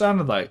that's what it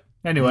sounded like.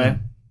 Anyway,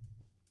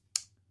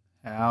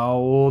 how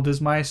old is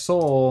my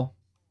soul?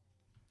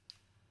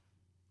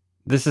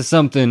 This is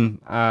something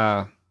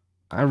I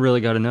really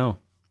got to know.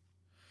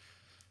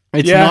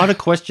 It's not a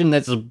question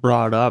that's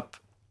brought up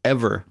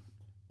ever.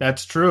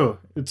 That's true.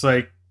 It's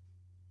like,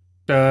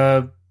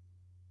 how...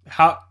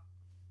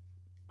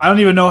 I don't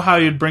even know how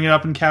you'd bring it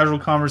up in casual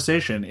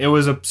conversation. It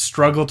was a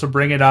struggle to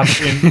bring it up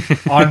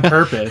on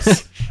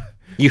purpose.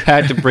 You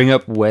had to bring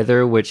up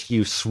weather, which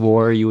you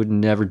swore you would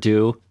never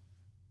do.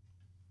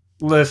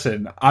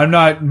 Listen, I'm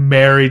not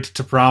married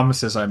to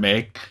promises I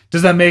make.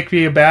 Does that make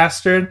me a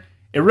bastard?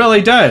 It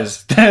really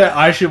does.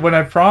 When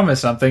I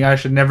promise something, I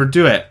should never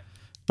do it.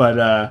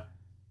 But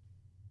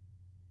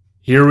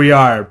here we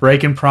are,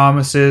 breaking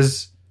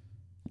promises.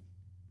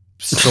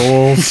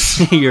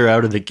 Souls. You're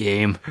out of the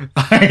game.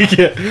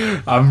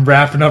 I'm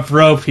wrapping up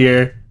rope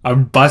here.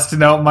 I'm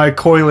busting out my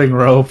coiling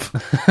rope.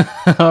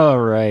 All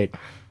right.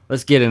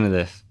 Let's get into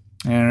this.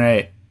 All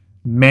right.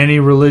 Many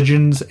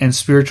religions and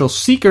spiritual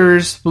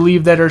seekers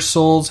believe that our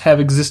souls have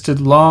existed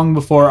long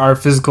before our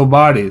physical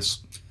bodies.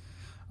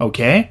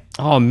 Okay?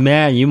 Oh,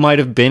 man, you might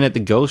have been at the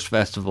Ghost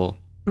Festival.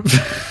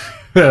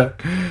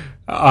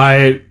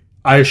 I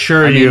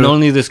assure you. I mean,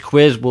 only this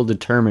quiz will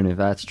determine if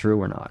that's true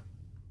or not.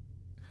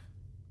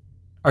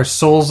 Are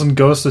souls and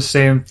ghosts the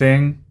same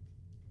thing?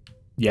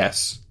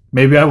 Yes.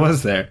 Maybe I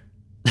was there.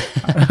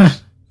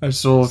 Our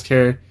souls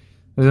carry...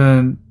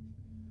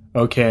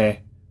 Okay.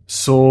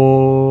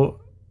 Soul...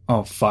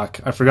 Oh,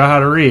 fuck. I forgot how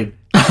to read.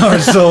 Our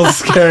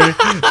souls carry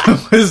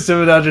the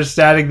wisdom and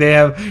understanding they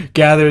have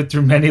gathered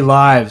through many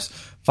lives.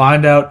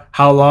 Find out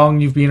how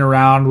long you've been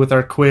around with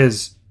our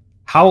quiz.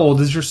 How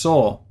old is your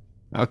soul?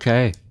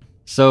 Okay.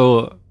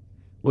 So,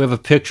 we have a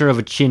picture of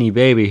a chinny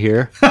baby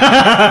here.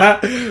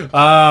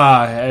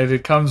 And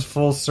it comes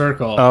full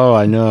circle. Oh,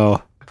 I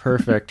know.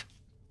 Perfect.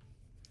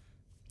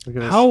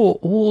 How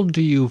old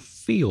do you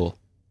feel?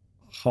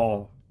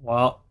 Oh,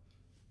 well...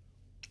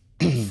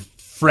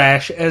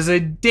 fresh as a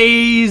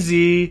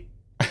daisy.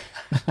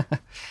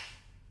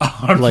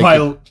 Let's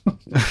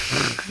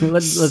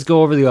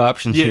go over the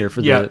options here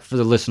for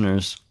the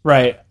listeners.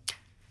 Right.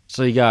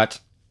 So you got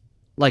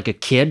like a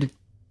kid.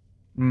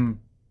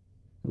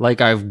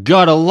 Like I've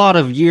got a lot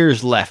of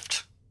years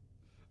left.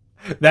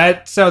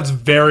 That sounds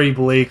very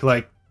bleak.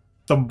 Like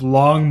the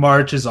long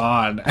march is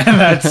on, and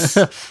that's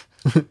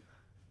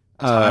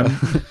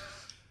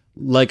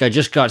like I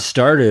just got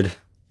started.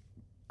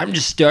 I'm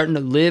just starting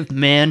to live,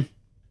 man.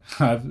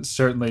 I'm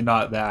certainly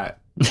not that.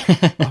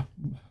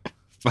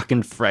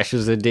 Fucking fresh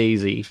as a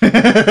daisy.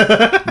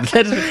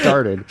 That's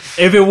started.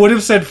 If it would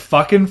have said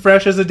fucking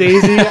fresh as a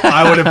daisy,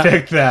 I would have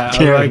picked that.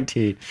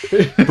 Guaranteed.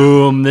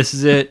 Boom, this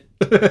is it.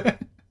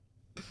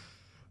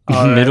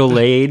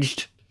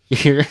 Middle-aged.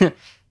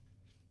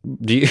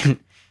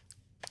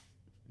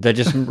 That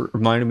just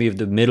reminded me of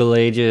the Middle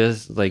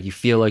Ages. Like you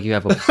feel like you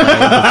have a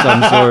plan of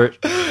some sort.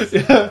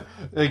 Yeah,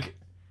 like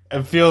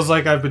it feels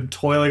like I've been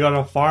toiling on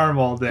a farm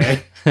all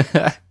day.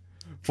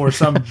 For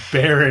some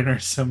baron or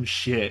some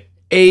shit.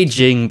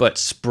 Aging but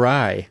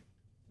spry.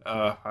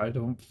 I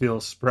don't feel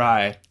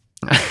spry.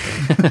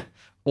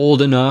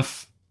 Old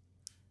enough.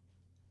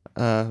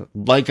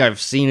 Like I've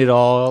seen it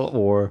all,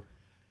 or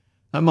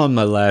I'm on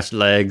my last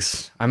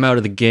legs. I'm out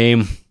of the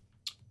game.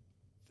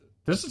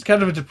 This is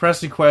kind of a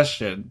depressing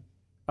question.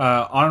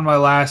 On my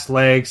last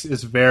legs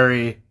is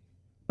very...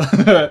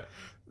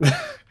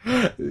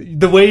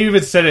 The way you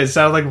even said it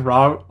sounded like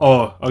Rob.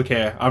 Oh,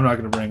 okay. I'm not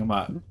going to bring him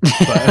up. But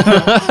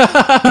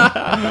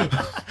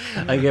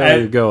I get where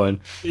you're going.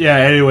 Yeah,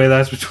 anyway,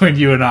 that's between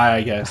you and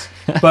I guess.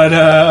 But,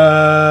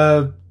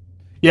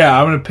 yeah,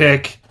 I'm going to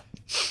pick...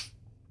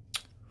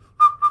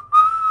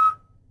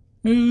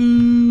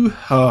 Ooh,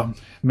 oh,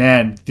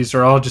 man. These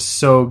are all just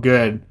so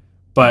good.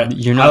 But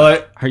you're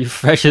not... Are you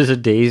fresh as a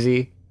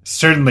daisy?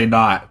 Certainly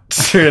not.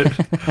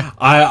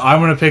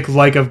 I'm going to pick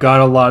like I've got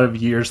a lot of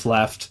years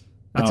left.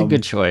 That's a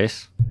good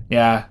choice.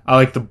 Yeah, I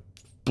like the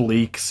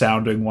bleak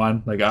sounding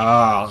one. Like,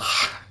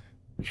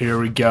 here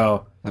we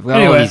go. I've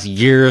got all these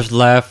years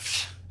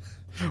left.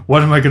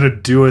 What am I going to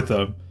do with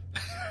them?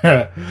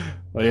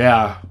 Well,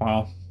 yeah,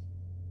 well.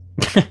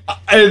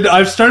 And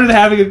I've started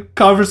having a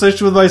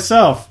conversation with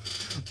myself.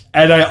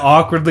 And I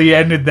awkwardly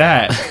ended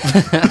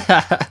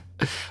that.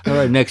 All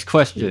right, next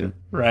question.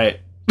 Right.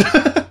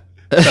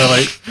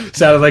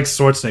 Sounded like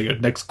Schwarzenegger.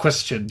 Next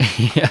question.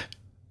 Yeah.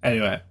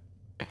 Anyway.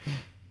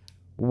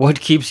 What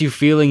keeps you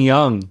feeling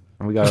young?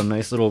 We got a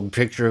nice little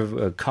picture of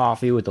a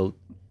coffee with the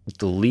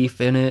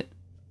leaf in it.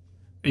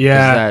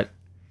 Yeah.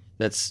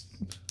 That's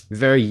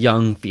very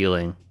young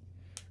feeling.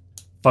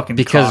 Fucking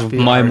because coffee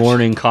my arch.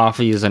 morning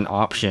coffee is an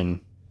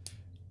option.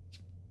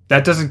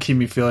 That doesn't keep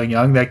me feeling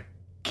young. That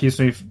keeps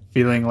me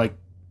feeling like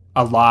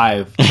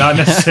alive. Not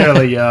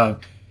necessarily young.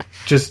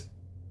 Just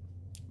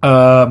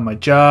my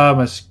job,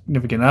 my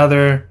significant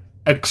other,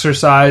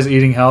 exercise,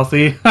 eating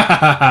healthy.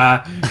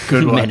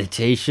 Good one.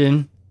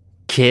 Meditation,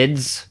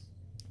 kids,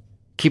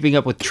 keeping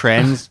up with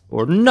trends,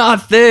 or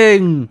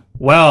nothing.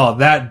 Well,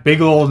 that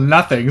big old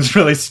nothing's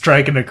really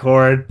striking a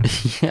chord.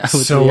 Yeah,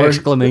 with the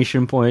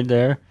exclamation point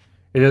there.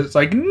 It is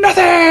like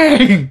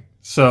nothing.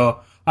 So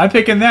I'm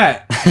picking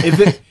that.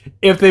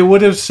 If they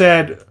would have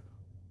said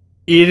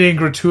eating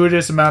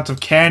gratuitous amounts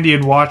of candy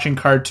and watching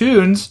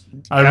cartoons,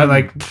 I'd have been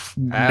like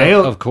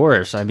nailed. Of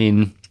course, I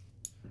mean,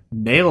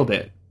 nailed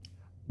it.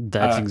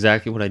 That's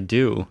exactly what I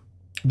do.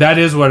 That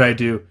is what I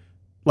do.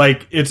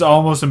 Like, it's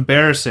almost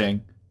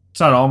embarrassing. It's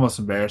not almost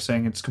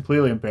embarrassing. It's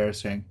completely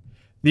embarrassing.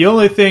 The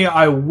only thing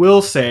I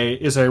will say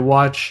is I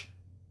watch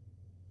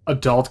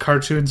adult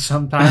cartoons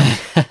sometimes.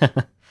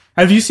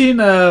 Have you seen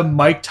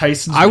Mike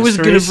Tyson's I was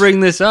going to bring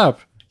this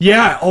up.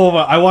 Yeah. Oh,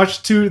 I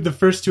watched the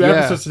first two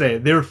episodes today.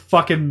 They were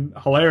fucking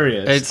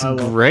hilarious. It's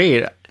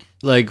great.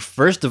 Like,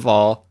 first of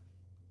all,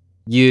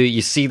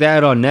 you see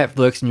that on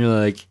Netflix and you're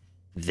like,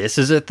 this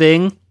is a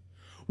thing?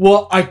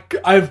 Well,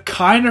 I've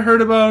kind of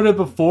heard about it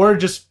before,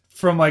 just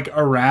from like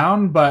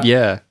around, but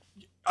yeah,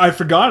 I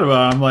forgot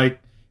about it. I'm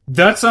like,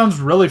 that sounds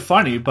really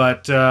funny,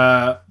 but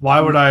why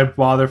would I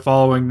bother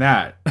following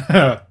that?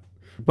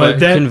 but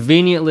then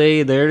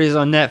conveniently, there it is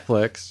on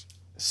Netflix.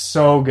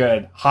 So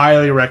good.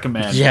 Highly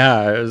recommend.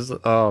 Yeah, it was,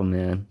 oh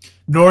man.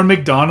 Norm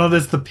Macdonald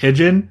is the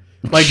pigeon.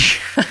 Like,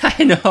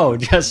 I know,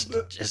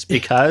 just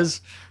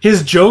because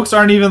his jokes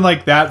aren't even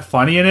like that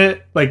funny in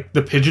it, like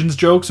the pigeon's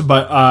jokes,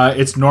 but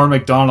it's Norm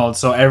Macdonald,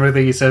 so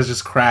everything he says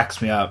just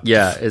cracks me up.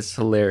 Yeah, it's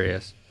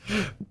hilarious.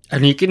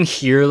 And you can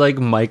hear like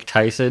Mike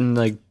Tyson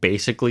like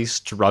basically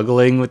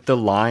struggling with the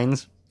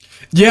lines.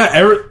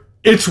 Yeah,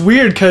 it's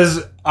weird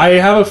because I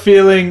have a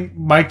feeling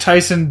Mike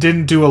Tyson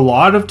didn't do a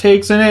lot of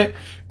takes in it,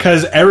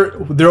 because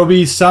there'll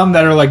be some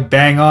that are like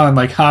bang on,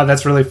 like,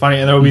 that's really funny,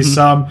 and there'll be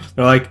some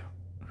they're like,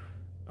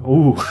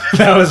 ooh,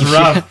 that was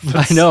rough.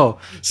 Yeah, I know.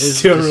 It's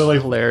still really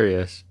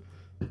hilarious.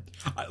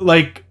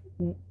 Like,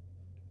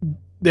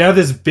 they have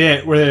this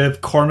bit where they have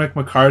Cormac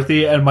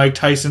McCarthy and Mike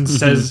Tyson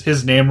says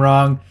his name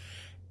wrong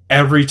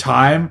every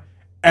time,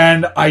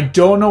 and I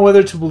don't know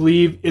whether to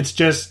believe it's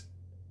just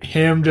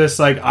him just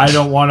like, I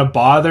don't want to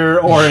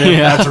bother, or if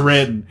that's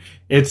written.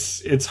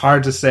 It's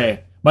hard to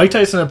say. Mike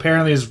Tyson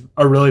apparently is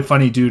a really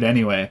funny dude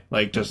anyway.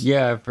 Like, just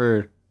I've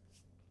heard.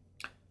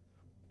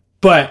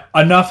 But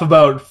enough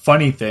about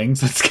funny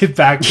things. Let's get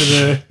back to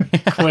the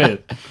quiz.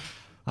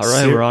 All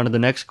right, we're on to the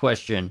next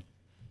question.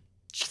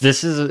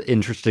 This is an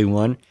interesting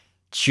one.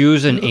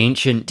 Choose an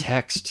ancient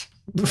text.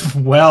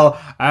 Well,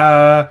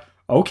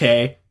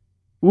 okay.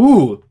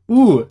 Ooh.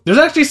 There's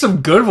actually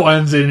some good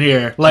ones in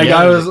here. Like,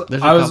 yeah, there's a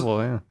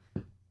couple,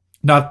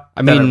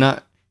 yeah.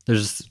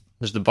 There's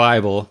the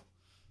Bible.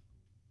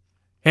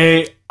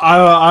 Hey,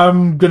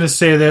 I'm gonna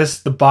say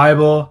this: the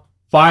Bible,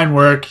 fine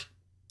work.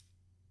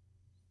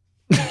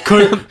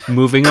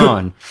 Moving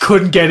on.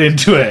 Couldn't get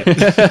into it.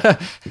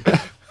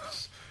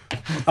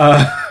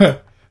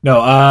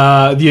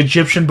 No, the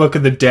Egyptian Book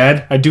of the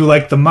Dead. I do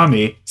like the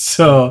Mummy,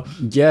 so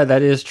yeah,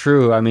 that is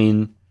true. I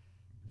mean,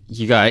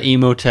 you got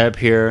Imhotep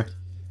here.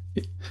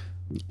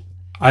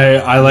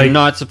 I like. You're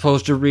not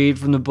supposed to read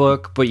from the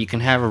book, but you can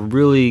have a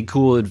really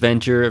cool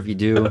adventure if you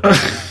do.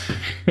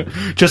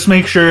 Just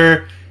make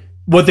sure.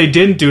 What they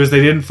didn't do is they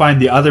didn't find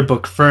the other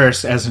book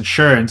first as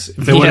insurance. If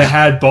they would have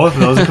had both of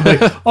those, it could be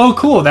like, oh,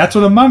 cool, that's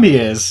what a mummy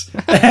is.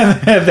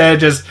 And then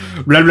just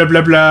blah, blah,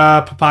 blah,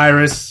 blah,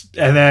 papyrus,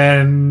 and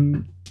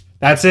then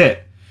that's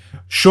it.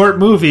 Short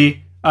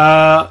movie,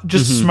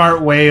 just a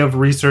smart way of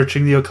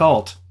researching the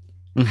occult.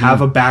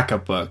 Have a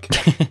backup book.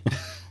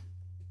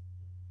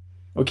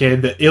 Okay,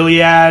 the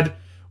Iliad,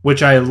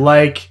 which I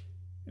like.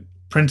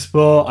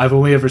 Principle, I've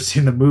only ever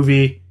seen the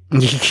movie.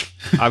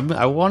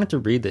 I wanted to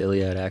read the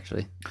Iliad,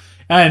 actually.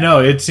 I know,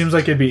 it seems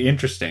like it'd be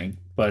interesting,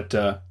 but,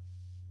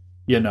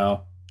 you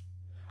know.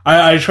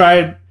 I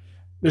tried,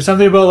 there's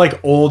something about, like,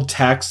 old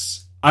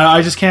texts.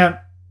 I just can't,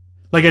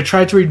 like, I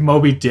tried to read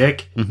Moby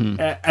Dick,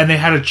 and they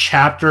had a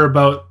chapter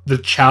about the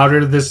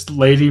chowder this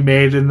lady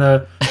made in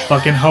the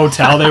fucking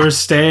hotel they were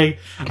staying.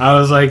 I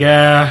was like,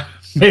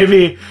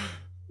 maybe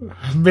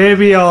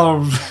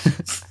I'll...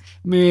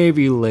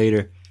 Maybe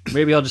later.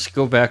 Maybe I'll just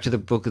go back to the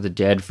Book of the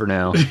Dead for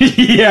now.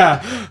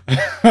 Yeah,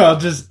 I'll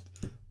just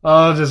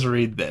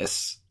read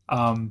this.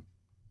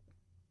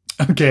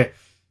 Okay,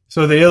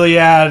 so the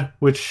Iliad,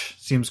 which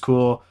seems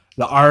cool.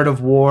 The Art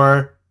of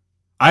War.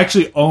 I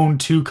actually own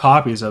 2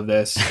 copies of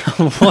this.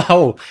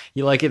 Wow,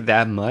 you like it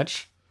that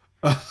much?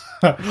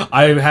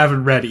 I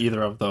haven't read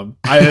either of them.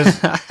 I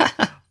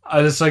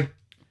just like,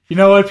 you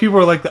know what? People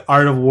are like, the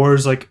Art of War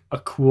is like a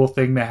cool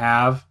thing to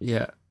have.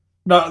 Yeah.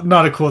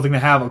 Not a cool thing to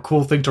have, a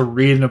cool thing to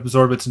read and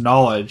absorb its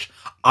knowledge.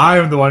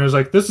 I'm the one who's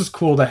like, this is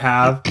cool to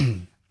have.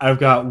 I've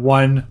got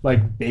one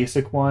like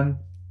basic one.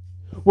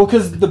 Well,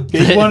 because the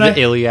big one, the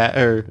Iliad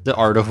or the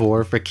Art of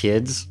War for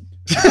kids.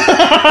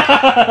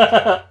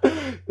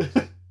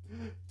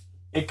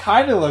 It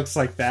kind of looks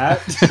like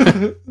that.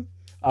 It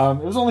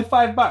was only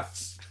 $5,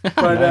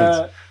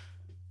 but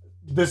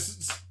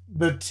nice.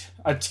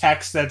 A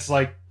text that's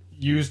like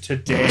used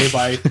today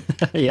by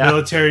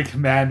military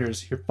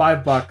commanders. Here,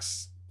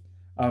 $5.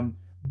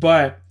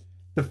 But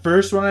the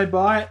first one I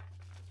bought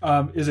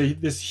is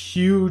this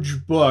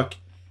huge book,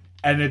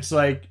 and it's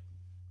like,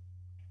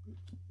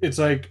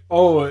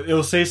 oh,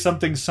 it'll say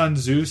something Sun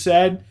Tzu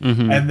said,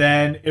 and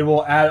then it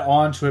will add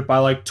on to it by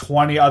like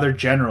 20 other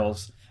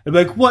generals. I'm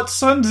like, what,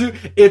 Sun Tzu?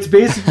 It's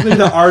basically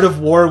the Art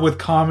of War with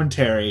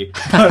commentary.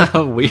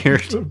 But,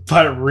 weird.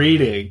 But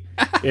reading.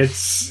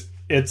 It's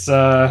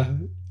a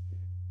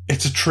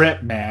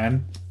trip,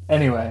 man.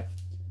 Anyway.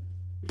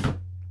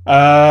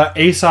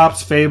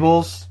 Aesop's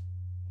Fables.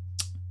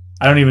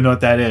 I don't even know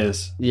what that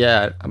is.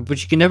 Yeah,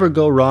 but you can never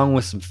go wrong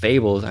with some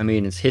fables. I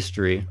mean, it's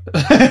history.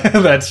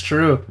 That's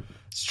true.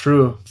 It's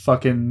true.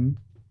 Fucking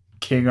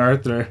King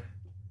Arthur.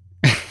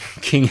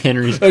 King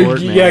Henry's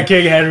court, man. Yeah,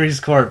 King Henry's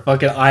court.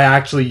 Fucking, I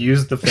actually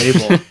used the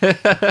fable.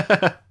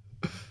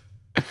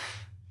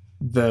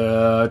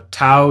 The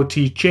Tao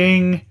Te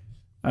Ching,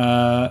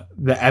 the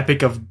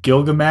Epic of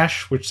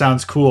Gilgamesh, which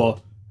sounds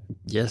cool.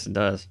 Yes, it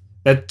does.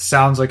 That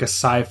sounds like a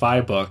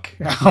sci-fi book.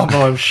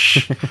 Although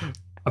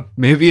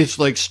maybe it's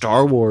like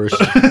Star Wars.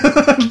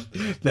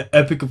 The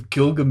Epic of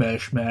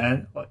Gilgamesh,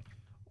 man.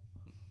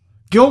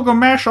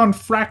 Gilgamesh on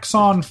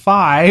Fraxon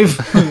 5.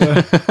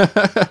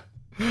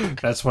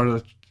 That's one of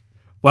the...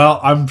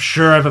 Well, I'm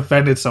sure I've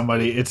offended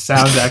somebody. It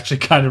sounds actually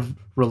kind of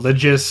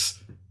religious.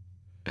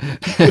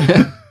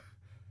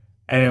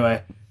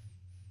 Anyway.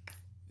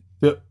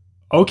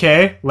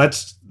 Okay,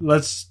 let's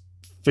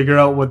figure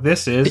out what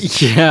this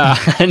is. Yeah,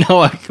 I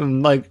know.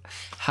 I'm like,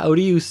 how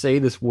do you say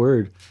this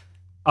word?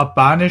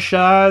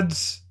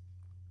 Upanishads?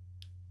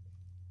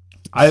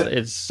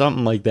 It's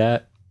something like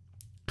that.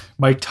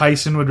 Mike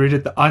Tyson would read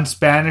it the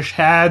Unspanish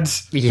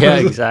hads. Yeah,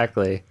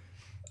 exactly.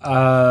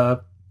 And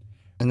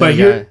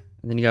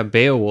then you got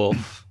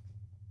Beowulf.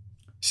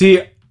 See,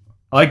 I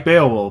like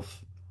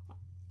Beowulf.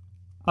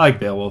 I'm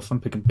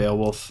picking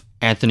Beowulf.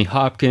 Anthony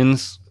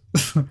Hopkins.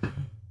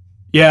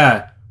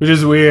 Yeah, which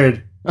is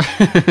weird.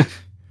 I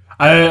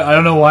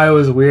don't know why it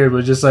was weird,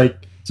 but just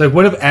like, it's like,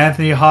 what if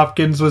Anthony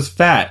Hopkins was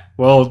fat?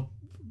 Well,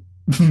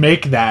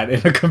 make that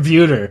in a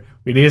computer.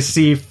 We need to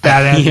see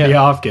fat Anthony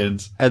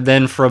Hopkins. And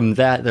then from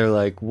that, they're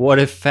like, what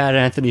if fat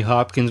Anthony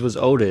Hopkins was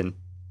Odin?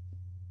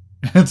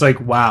 It's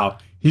like, wow,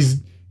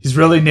 he's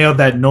really nailed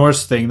that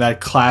Norse thing, that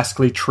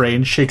classically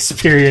trained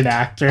Shakespearean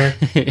actor.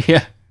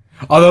 Yeah.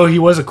 Although he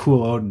was a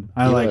cool Odin.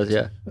 He was,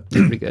 yeah.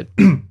 Pretty good.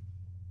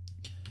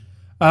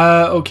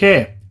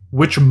 Okay.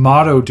 Which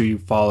motto do you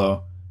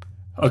follow?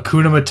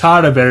 Hakuna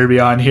Matata better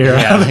be on here.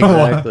 Yeah,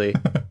 exactly.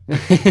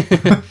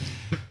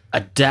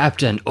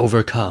 Adapt and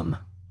overcome.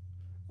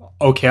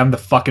 Okay, I'm the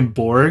fucking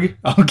Borg.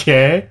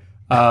 Okay.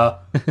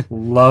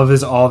 Love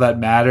is all that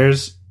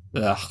matters.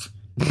 Ugh.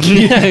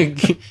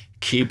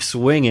 Keep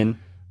swinging.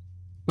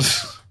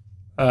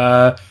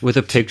 With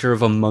a picture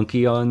of a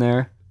monkey on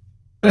there.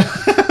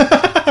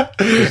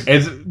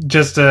 It's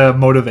just a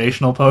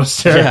motivational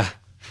poster.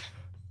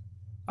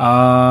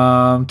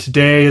 Yeah.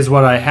 Today is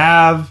what I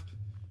have.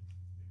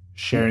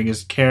 Sharing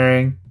is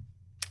caring.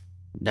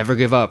 Never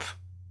give up.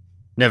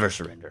 Never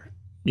surrender.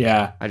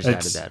 Yeah. I just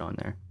added that on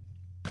there.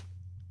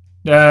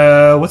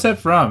 What's that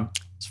from?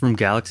 It's from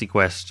Galaxy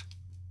Quest.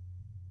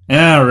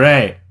 Yeah,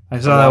 right. I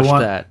saw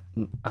watched that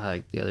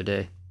the other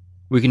day.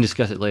 We can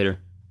discuss it later.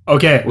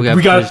 Okay, we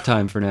got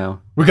time for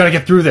now. We got to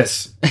get through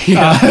this.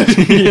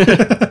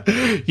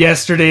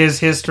 Yesterday is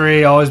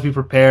history. Always be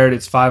prepared.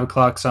 It's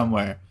 5:00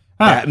 somewhere.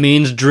 Huh. That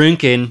means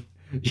drinking.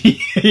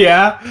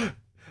 Yeah,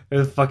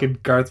 a fucking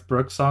Garth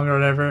Brooks song or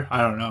whatever.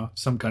 I don't know,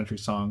 some country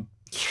song.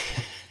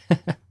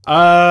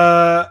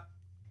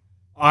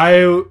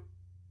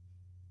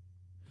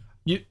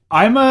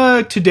 I'm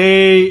a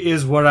today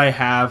is what I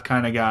have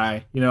kind of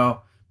guy. You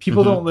know,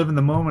 people don't live in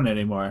the moment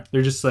anymore.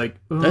 They're just like,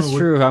 that's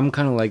true. I'm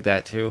kind of like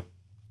that too.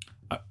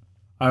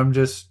 I'm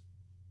just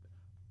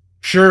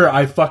sure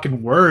I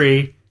fucking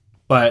worry,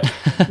 but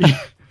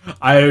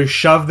I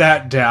shove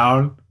that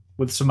down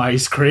with some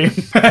ice cream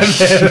and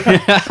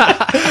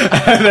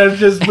then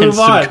just move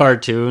on. Some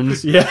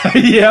cartoons. Yeah.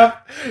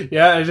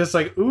 It's just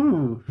like,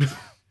 ooh.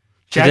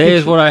 Today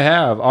is what I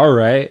have. All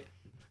right.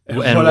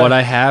 And what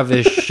I have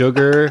is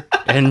sugar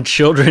and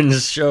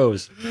children's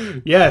shows.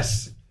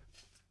 Yes.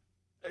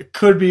 It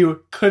could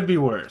be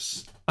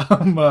worse.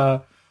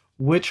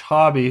 Which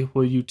hobby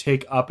will you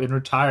take up in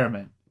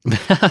retirement?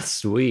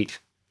 Sweet.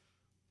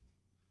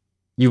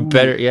 You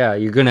better,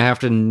 you're going to have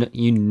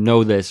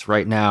to, this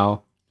right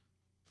now.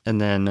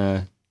 And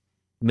then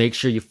make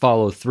sure you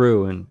follow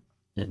through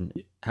in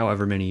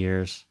however many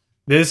years.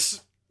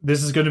 This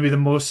is going to be the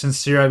most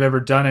sincere I've ever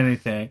done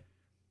anything.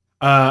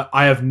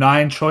 I have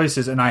 9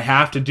 choices, and I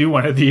have to do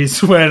one of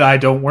these when I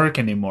don't work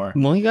anymore.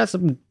 Well, you got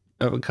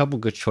a couple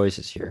good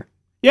choices here.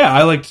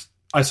 Yeah,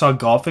 I saw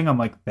golfing. I'm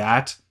like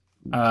that.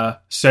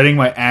 Studying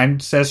my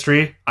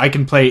ancestry. I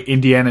can play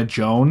Indiana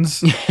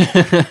Jones.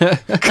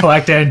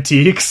 Collect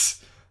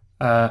antiques.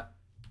 I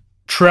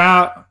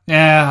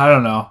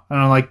don't know. I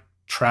don't like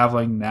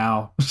traveling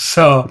now.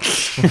 So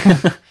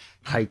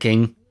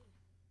hiking.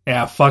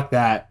 Yeah, fuck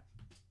that.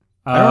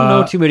 I don't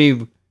know too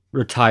many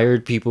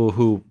retired people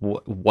who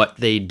what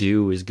they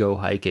do is go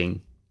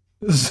hiking.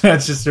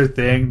 That's just their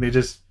thing. They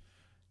just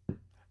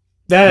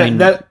that's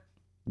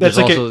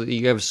like also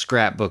you have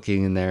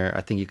scrapbooking in there.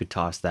 I think you could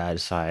toss that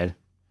aside.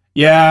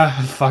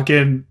 Yeah,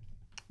 fucking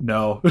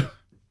no.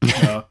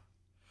 No.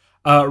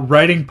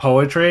 Writing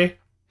poetry.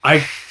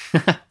 I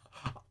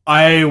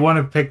want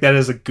to pick that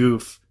as a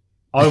goof.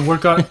 I'll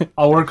work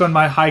on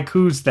my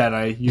haikus that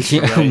I used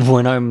to write.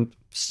 When I'm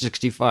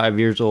 65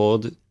 years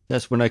old,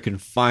 that's when I can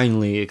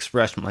finally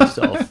express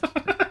myself.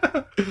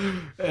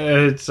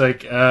 It's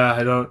like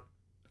I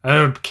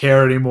don't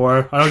care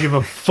anymore. I don't give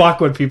a fuck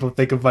what people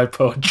think of my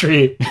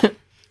poetry.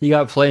 You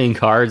got playing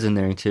cards in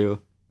there too.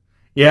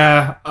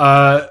 Yeah,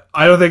 I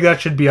don't think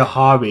that should be a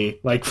hobby.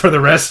 Like for the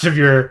rest of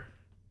your,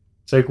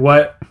 it's like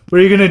what are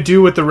you gonna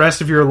do with the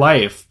rest of your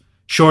life?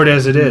 Short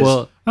as it is,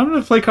 well, I'm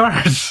gonna play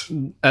cards.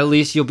 At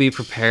least you'll be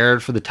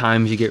prepared for the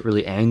times you get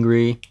really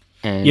angry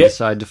and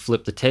decide to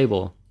flip the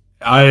table.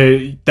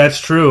 That's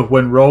true.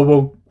 When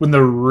the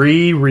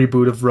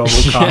reboot of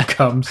Robocop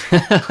comes,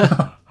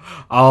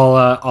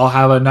 I'll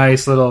have a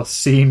nice little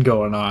scene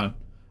going on.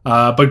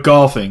 But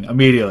golfing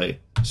immediately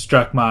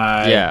struck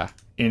my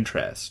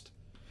interest.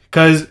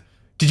 Because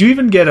did you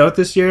even get out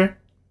this year?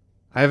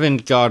 I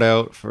haven't got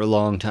out for a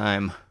long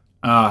time.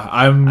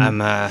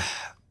 I'm out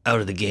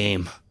of the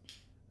game.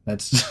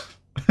 That's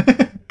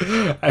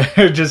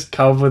I just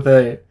come with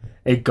a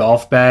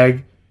golf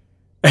bag.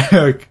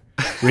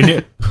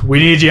 We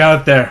need you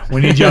out there.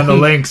 We need you on the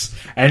links,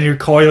 and you're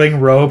coiling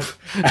rope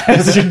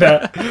as you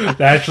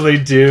naturally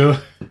do.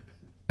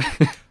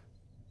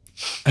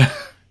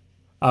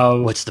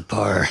 What's the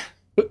par?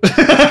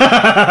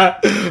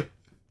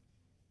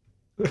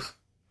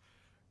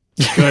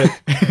 It's good.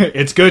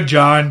 It's good,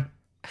 John.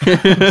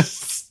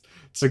 It's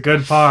a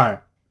good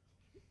par.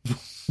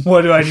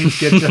 What do I need to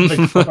get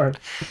jumping for? Are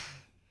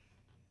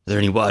there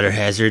any water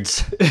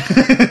hazards?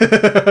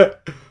 The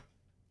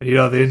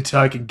intel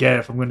I can get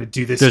if I'm going to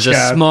do this. There's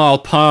a small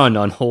pond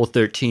on hole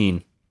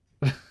 13.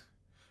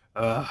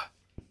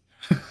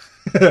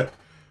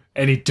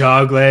 Any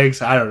dog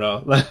legs? I don't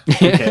know.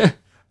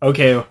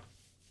 Okay.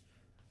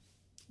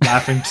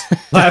 Laughing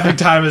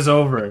time is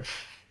over.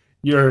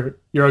 You're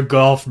a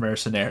golf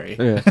mercenary.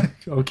 Yeah.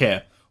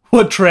 Okay.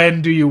 What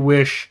trend do you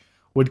wish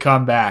would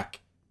come back?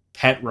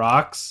 Pet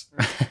rocks?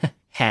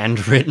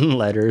 Handwritten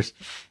letters.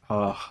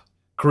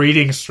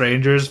 Greeting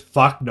strangers?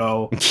 Fuck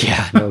no.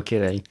 Yeah, no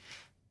kidding.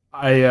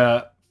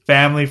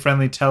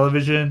 Family-friendly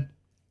television?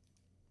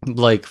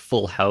 Like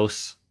Full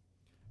House.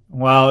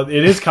 Well,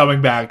 it is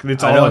coming back.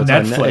 It's all on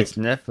Netflix. It's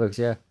Netflix,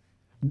 yeah.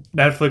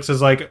 Netflix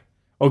is like,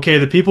 okay,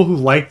 the people who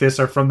like this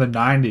are from the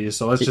 90s,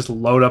 so let's just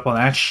load up on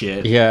that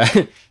shit. Yeah,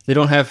 they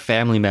don't have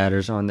Family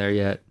Matters on there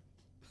yet.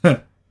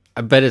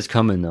 I bet it's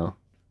coming, though.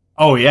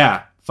 Oh,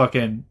 yeah.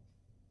 Fucking,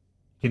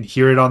 you can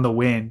hear it on the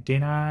wind.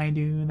 Did I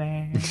do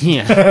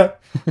that?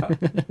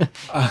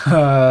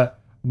 Yeah.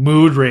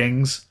 Mood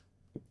rings.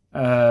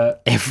 I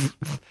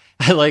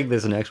like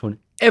this next one.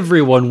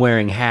 Everyone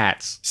wearing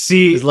hats.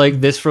 See, it's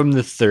like this from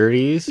the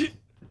 30s.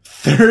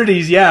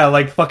 30s, yeah,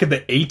 like fucking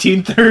the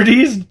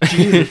 1830s.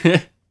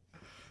 Jesus.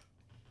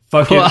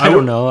 Fucking, well, I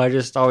don't know. I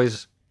just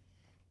always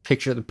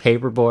picture the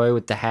paper boy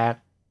with the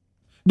hat.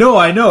 No,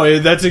 I know.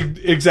 That's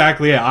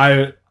exactly it.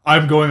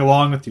 I'm going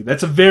along with you.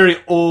 That's a very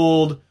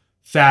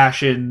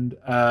old-fashioned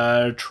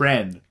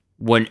trend.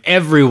 When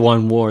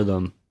everyone wore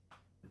them.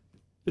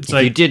 It's if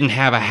like you didn't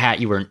have a hat,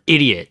 you were an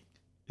idiot.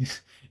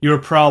 You were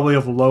probably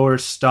of lower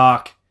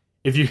stock.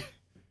 If you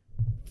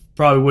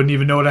probably wouldn't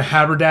even know what a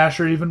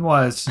haberdasher even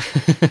was.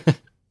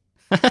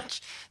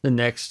 The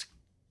next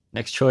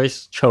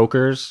choice,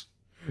 chokers.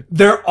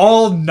 They're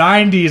all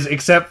 90s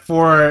except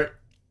for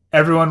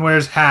everyone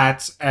wears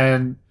hats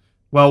and,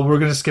 well, we're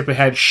going to skip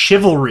ahead.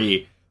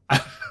 Chivalry.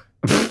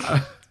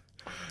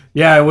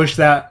 Yeah, I wish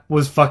that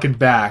was fucking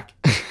back.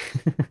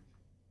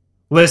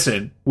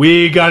 Listen,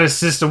 we got a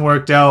system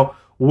worked out.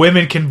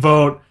 Women can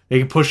vote. They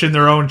can push in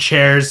their own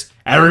chairs.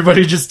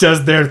 Everybody just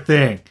does their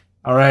thing.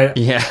 All right?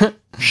 Yeah.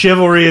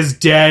 Chivalry is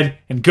dead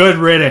and good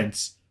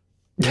riddance.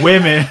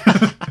 Women.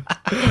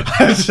 I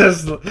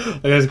Just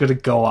like I was going to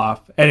go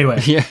off.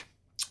 Anyway, Yeah.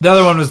 the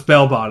other one was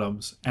bell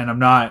bottoms, and I'm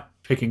not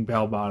picking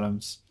bell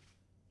bottoms.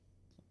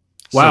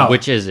 Wow. So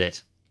which is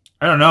it?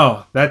 I don't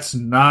know. That's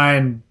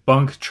 9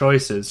 bunk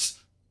choices.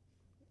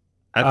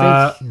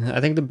 I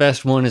think the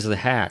best one is the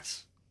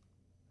hats.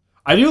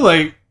 I do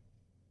like...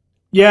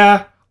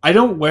 Yeah, I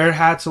don't wear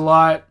hats a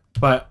lot,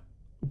 but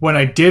when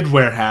I did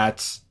wear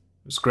hats,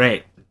 it was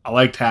great. I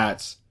liked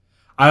hats.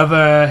 I have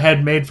a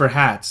head made for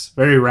hats.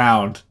 Very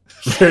round.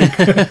 Very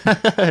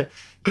good.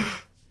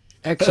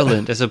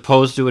 Excellent, as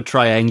opposed to a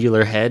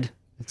triangular head.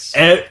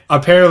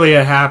 Apparently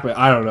it happened.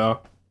 I don't know.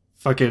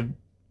 Fucking...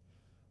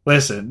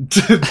 Listen,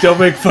 don't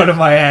make fun of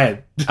my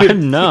head.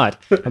 I'm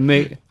not. I'm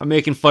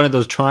making fun of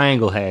those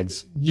triangle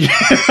heads. Yeah.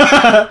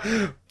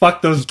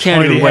 Fuck those. You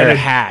can't even wear a pointy-headed,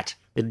 hat.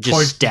 It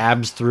just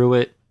stabs through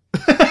it.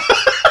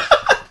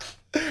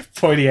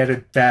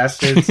 pointy-headed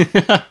bastards.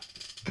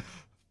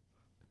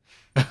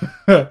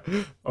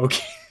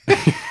 Okay.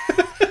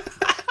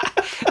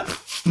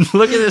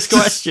 Look at this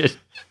question.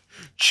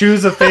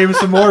 Choose a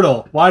famous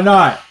immortal. Why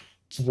not?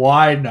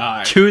 Why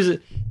not? Choose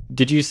it.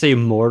 Did you say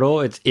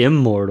mortal? It's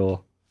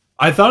immortal.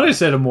 I thought I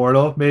said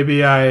immortal.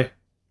 Maybe I...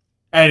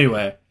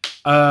 Anyway.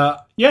 Yeah,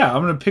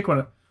 I'm going to pick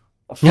one.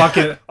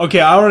 Fucking... Okay,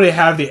 I already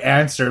have the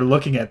answer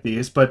looking at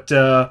these, but...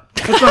 Oh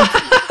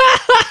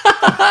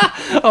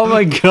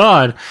my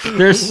god.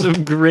 There's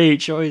some great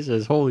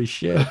choices. Holy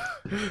shit.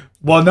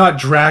 Well, not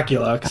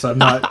Dracula, because I'm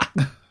not...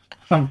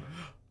 I'm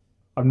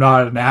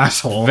not an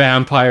asshole.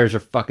 Vampires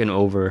are fucking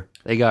over.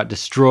 They got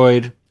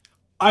destroyed.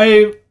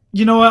 You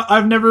know what?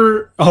 I've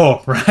never...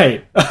 Oh,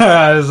 right.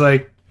 I was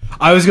like...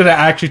 I was going to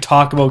actually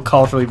talk about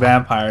culturally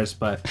vampires,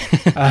 but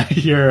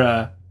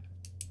you're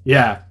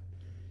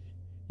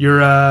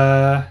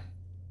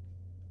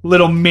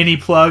little mini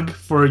plug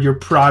for your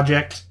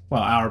project.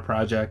 Well, our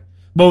project.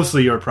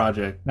 Mostly your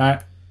project.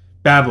 Not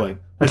babbling.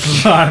 Let's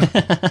move on.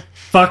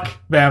 Fuck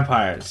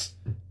vampires.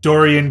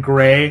 Dorian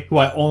Gray, who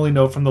I only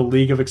know from the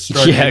League of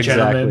Extraordinary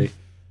Gentlemen.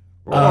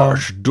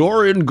 Gosh,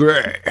 Dorian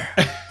Gray.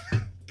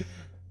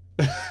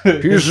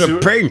 Here's a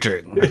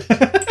painting.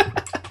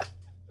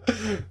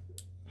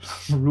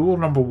 Rule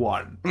number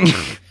 1.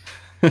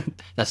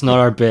 That's not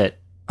our bit.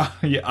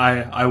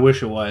 Yeah, I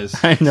wish it was.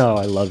 I know,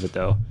 I love it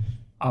though.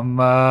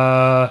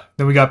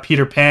 Then we got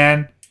Peter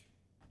Pan.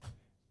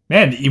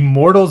 Man,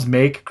 immortals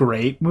make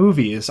great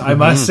movies, I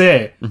must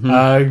say.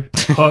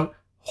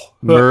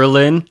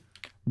 Merlin.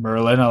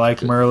 I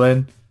like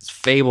Merlin. It's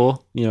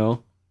Fable, you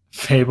know.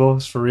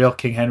 Fables, for real.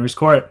 King Henry's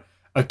Court.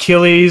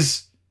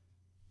 Achilles.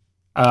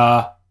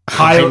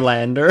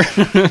 Highlander.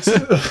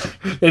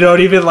 They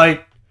don't even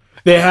like...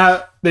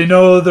 They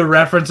know the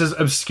reference is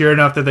obscure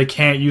enough that they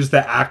can't use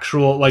the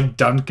actual, like,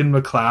 Duncan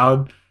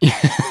MacLeod. They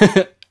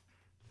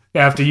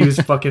have to use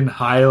fucking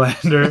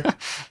Highlander.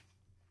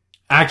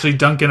 Actually,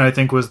 Duncan, I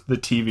think, was the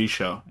TV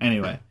show.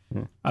 Anyway.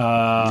 You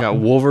got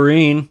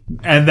Wolverine.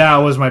 And that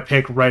was my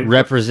pick, right?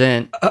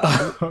 Represent.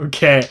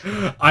 Okay.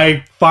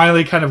 I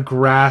finally kind of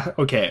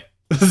Okay.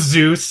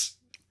 Zeus.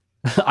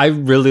 I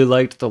really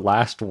liked the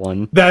last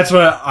one. That's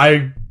what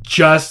I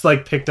just,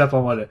 like, picked up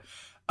on what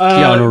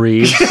Keanu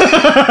Reeves.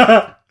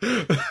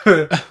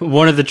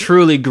 One of the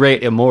truly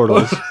great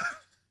immortals.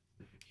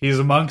 He's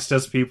amongst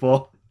us,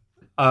 people.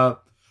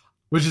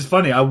 Which is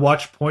funny. I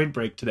watched Point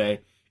Break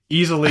today.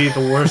 Easily the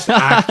worst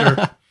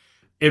actor.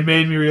 It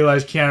made me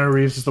realize Keanu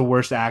Reeves is the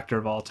worst actor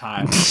of all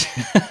time.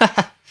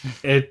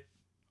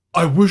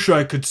 I wish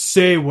I could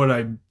say what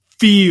I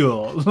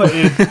feel.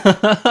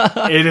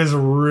 It is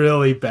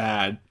really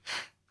bad.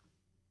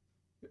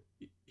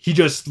 They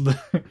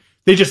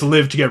just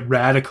live to get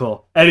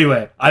radical.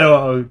 Anyway,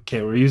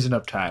 okay, we're using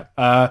up time.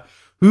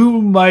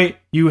 Who might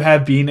you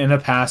have been in a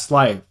past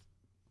life?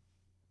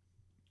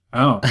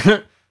 Oh.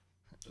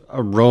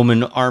 A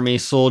Roman army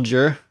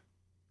soldier.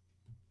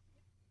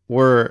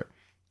 Or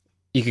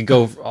you could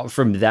go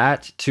from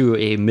that to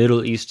a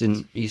Middle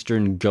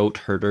Eastern goat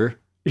herder.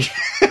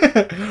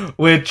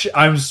 Which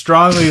I'm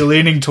strongly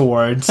leaning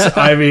towards.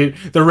 I mean,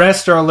 the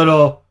rest are a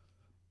little,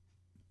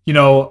 they're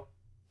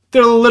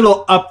a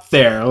little up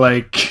there.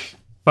 Like,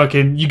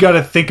 fucking, you got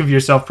to think of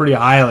yourself pretty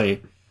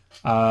highly.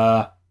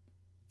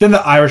 Then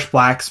the Irish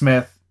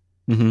blacksmith.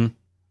 Mm-hmm.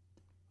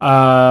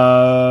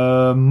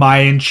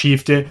 Mayan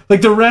chieftain.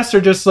 Like, the rest are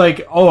just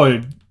like,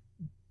 oh,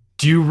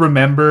 do you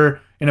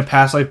remember in a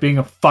past life being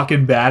a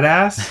fucking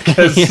badass?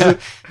 'Cause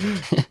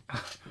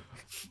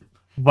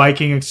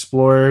Viking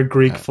explorer,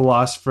 Greek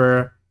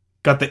philosopher,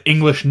 got the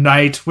English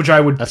knight, which I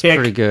would That's pick.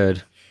 pretty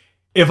good.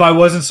 If I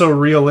wasn't so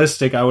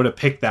realistic, I would have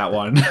picked that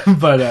one.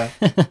 But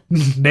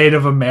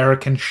Native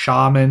American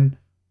shaman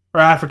or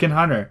African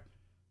hunter.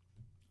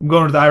 I'm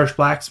going with the Irish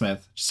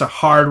blacksmith. Just a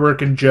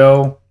hardworking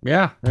Joe.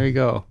 Yeah, there you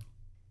go.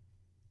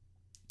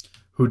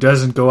 Who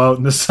doesn't go out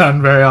in the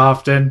sun very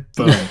often.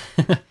 Boom.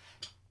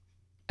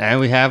 And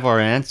we have our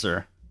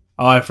answer.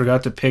 Oh, I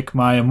forgot to pick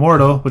my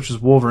immortal, which was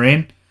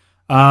Wolverine.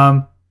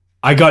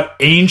 I got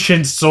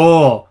Ancient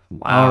Soul.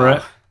 Wow. All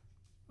right.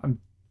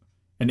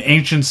 An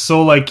ancient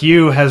soul like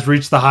you has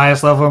reached the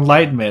highest level of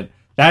enlightenment.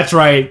 That's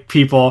right,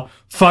 people.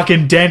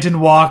 Fucking Denton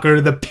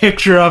Walker, the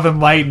picture of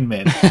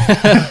enlightenment.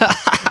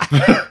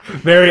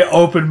 Very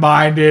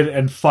open-minded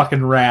and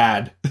fucking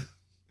rad.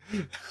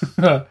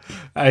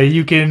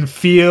 You can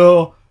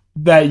feel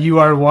that you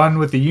are one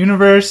with the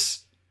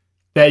universe,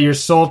 that your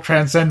soul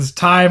transcends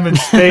time and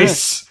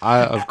space.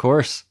 Of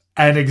course.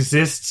 And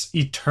exists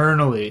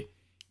eternally.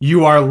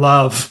 You are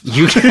love.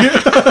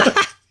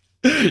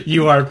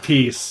 You are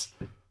peace.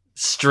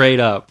 Straight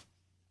up.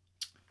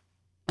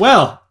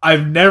 Well,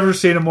 I've never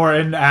seen a more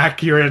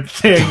inaccurate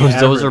thing.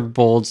 Those are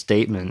bold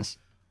statements.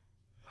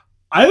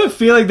 I have a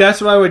feeling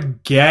that's what I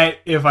would get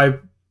if I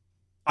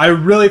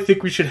really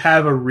think we should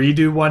have a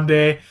redo one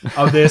day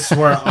of this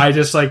where I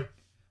just like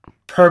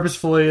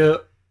purposefully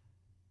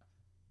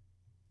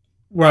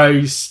where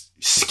I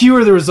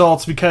skewer the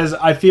results, because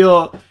I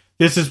feel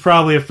this is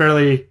probably a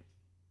fairly,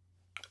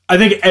 I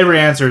think every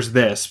answer is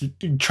this,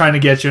 trying to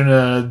get you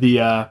into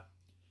the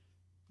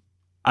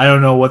I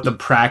don't know what the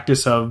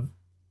practice of,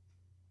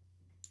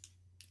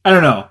 I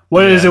don't know.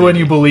 What is it when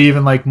you believe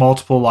in like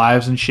multiple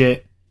lives and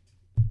shit?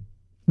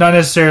 Not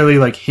necessarily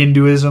like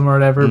Hinduism or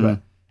whatever, but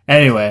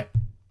anyway,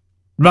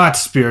 not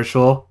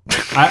spiritual.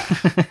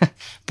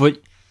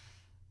 But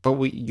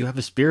you have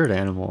a spirit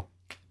animal.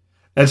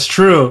 That's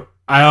true.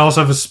 I also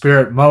have a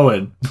spirit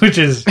Moen, which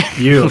is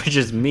you. Which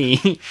is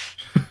me.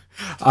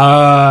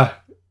 I'm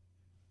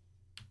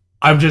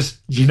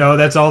just,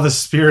 that's all the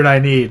spirit I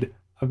need.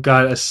 I've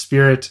got a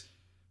spirit.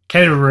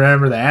 Can't even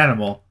remember the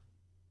animal.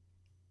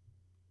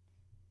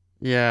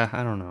 Yeah,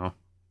 I don't know.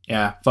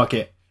 Yeah, fuck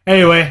it.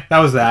 Anyway, that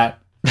was that.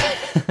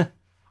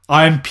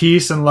 I'm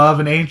peace and love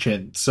and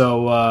ancient,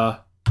 so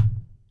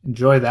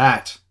enjoy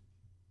that.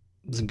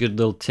 It's a good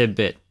little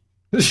tidbit.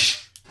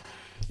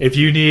 If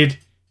you need,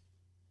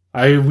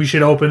 we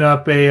should open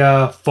up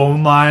a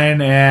phone line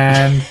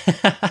and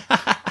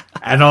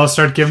I'll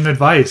start giving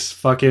advice.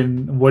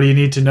 Fucking, what do you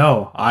need to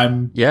know?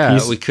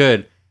 We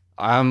could.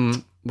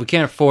 We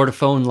can't afford a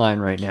phone line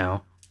right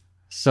now.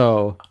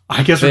 So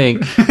I guess I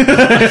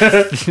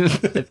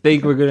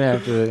think we're gonna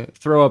have to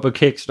throw up a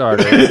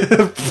Kickstarter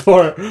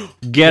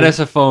get us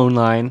a phone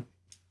line.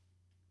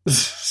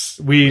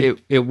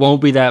 It won't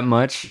be that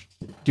much.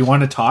 Do you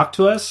want to talk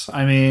to us?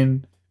 I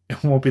mean,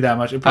 it won't be that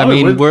much.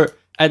 We're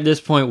at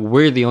this point,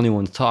 we're the only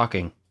ones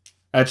talking.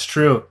 That's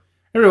true.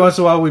 Every once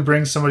in a while, we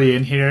bring somebody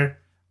in here,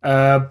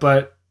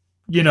 but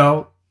they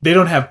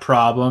don't have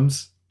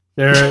problems.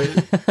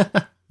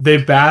 They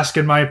bask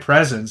in my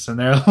presence, and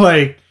they're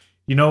like,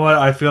 you know what?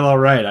 I feel all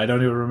right. I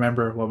don't even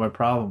remember what my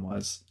problem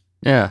was.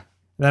 Yeah.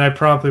 Then I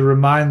promptly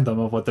remind them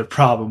of what their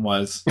problem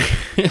was.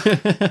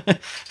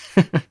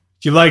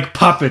 You like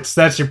puppets?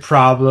 That's your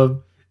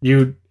problem.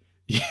 You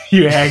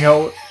hang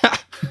out.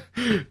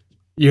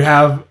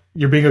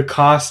 You're being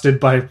accosted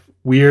by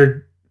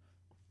weird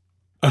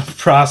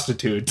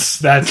prostitutes.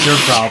 That's your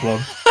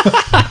problem.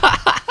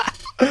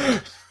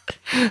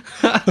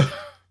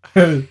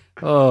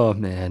 Oh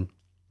man.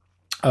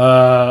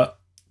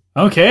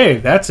 Okay,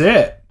 that's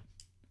it.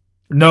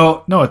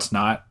 No, it's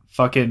not.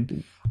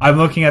 Fucking, I'm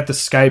looking at the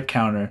Skype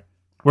counter.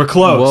 We're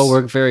close. Well,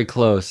 we're very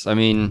close. I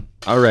mean,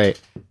 all right.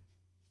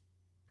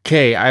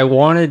 Okay,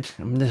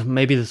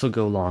 maybe this will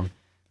go long,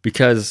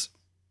 because,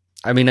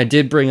 I mean, I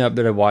did bring up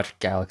that I watched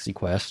Galaxy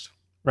Quest.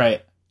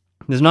 Right.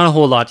 There's not a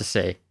whole lot to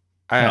say.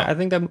 I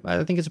think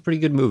it's a pretty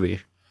good movie.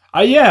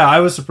 Yeah, I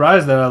was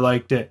surprised that I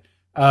liked it.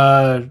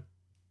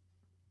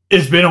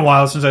 It's been a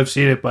while since I've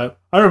seen it, but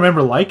I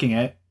remember liking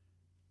it.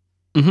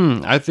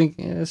 I think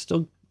it's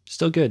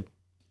still good.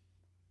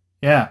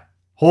 Yeah.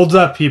 Holds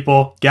up,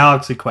 people.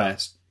 Galaxy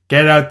Quest.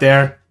 Get out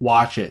there.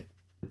 Watch it.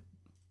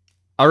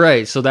 All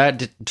right. So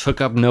that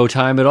took up no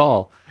time at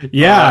all.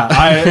 Yeah.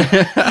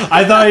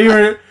 I thought you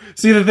were...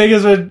 See, the thing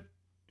is,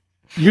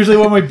 usually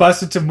when we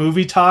bust into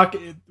movie talk,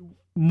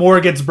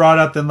 more gets brought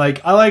up than like,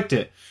 I liked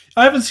it.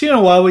 I haven't seen it in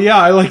a while, but yeah,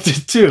 I liked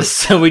it too.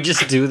 So we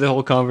just do the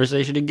whole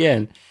conversation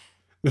again.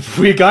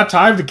 We got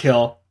time to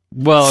kill.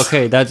 Well,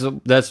 okay. That's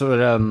what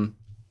I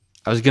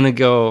was going to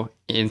go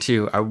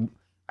into.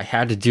 I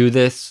had to do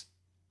this.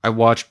 I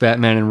watched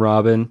Batman and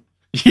Robin.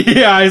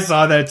 Yeah, I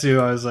saw that too.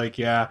 I was like,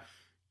 yeah.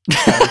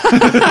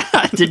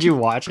 Did you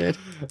watch it?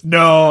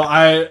 No,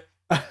 I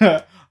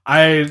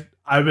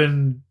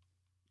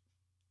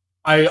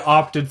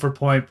opted for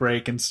Point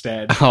Break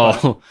instead.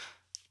 Oh.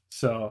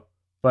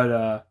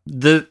 But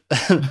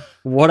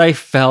what I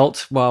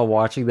felt while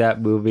watching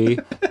that movie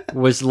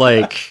was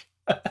like,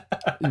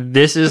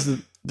 this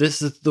is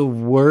the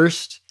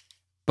worst,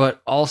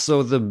 but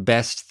also the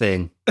best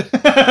thing.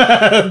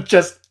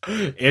 Just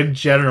in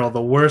general,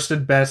 the worst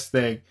and best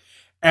thing.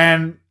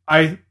 And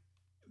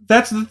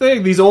that's the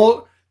thing. These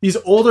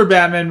older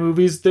Batman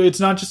movies, it's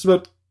not just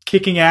about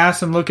kicking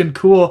ass and looking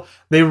cool.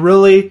 They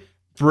really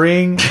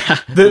bring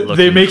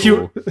they make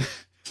you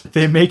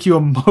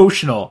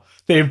emotional.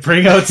 They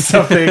bring out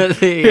something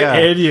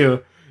in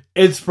you.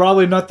 It's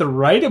probably not the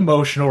right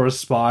emotional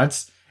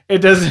response.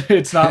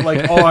 It's not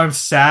like, oh, I'm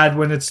sad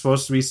when it's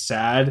supposed to be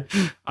sad.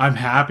 I'm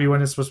happy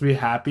when it's supposed to be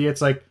happy.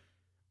 It's like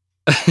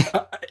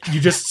you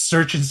just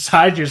search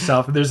inside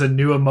yourself and there's a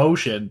new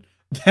emotion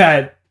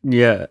that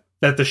Yeah.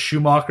 that the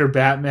Schumacher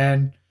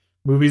Batman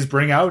movies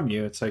bring out in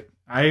you. It's like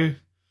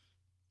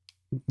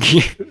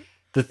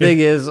The thing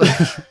is,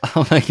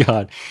 oh my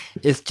god,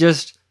 it's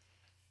just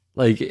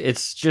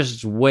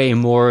way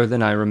more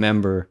than I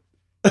remember.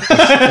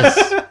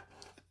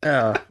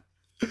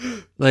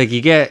 Like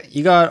you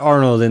got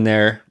Arnold in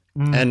there,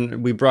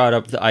 and we brought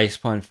up the ice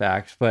pun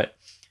fact, but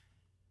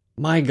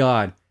my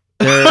god,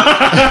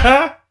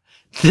 they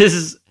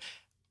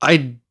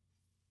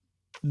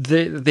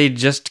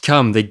just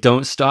come, they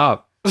don't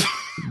stop.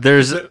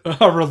 There's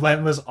a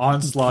relentless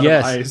onslaught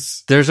of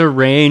ice. There's a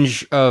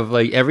range of,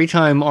 like, every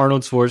time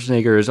Arnold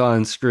Schwarzenegger is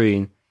on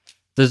screen,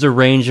 there's a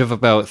range of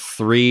about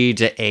 3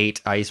 to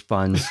 8 ice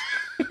puns.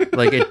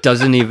 Like, it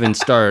doesn't even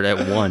start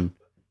at 1.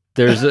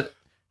 There's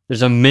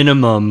a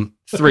minimum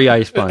 3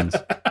 ice puns,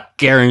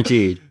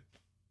 guaranteed.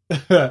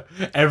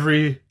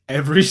 every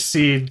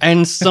scene,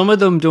 and some of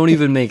them don't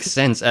even make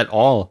sense at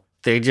all.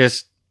 They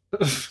just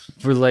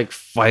were like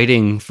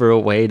fighting for a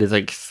way to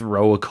like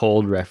throw a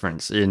cold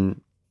reference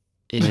in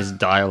his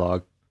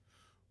dialogue.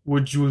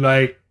 Would you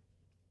like,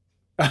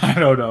 I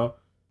don't know,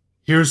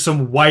 here's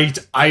some white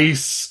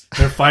ice.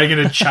 They're fighting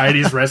in a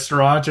Chinese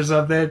restaurant or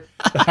something.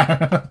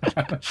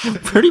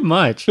 Pretty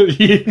much.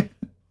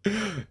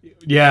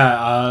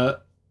 Yeah.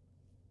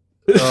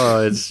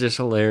 Oh, it's just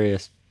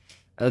hilarious.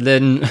 And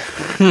then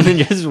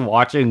just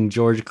watching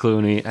George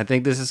Clooney, I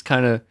think this is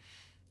kind of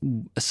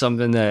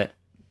something that,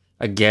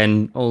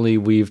 again, only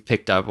we've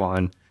picked up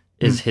on,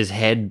 is his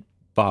head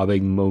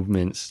bobbing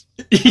movements.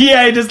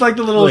 Yeah, just like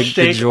the little like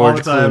shake the George all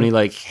the time. Clooney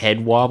like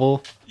head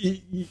wobble.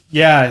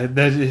 Yeah,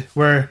 that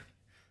where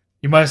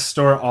he must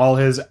store all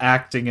his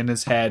acting in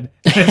his head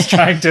and is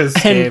trying to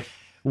escape.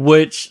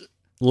 Which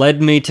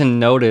led me to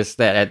notice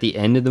that at the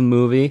end of the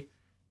movie,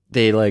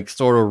 they like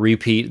sort of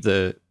repeat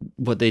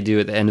what they do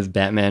at the end of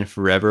Batman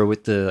Forever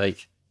with the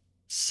like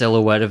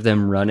silhouette of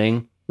them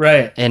running.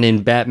 Right. And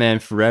in Batman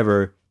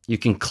Forever, you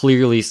can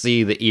clearly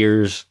see the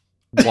ears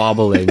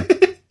wobbling.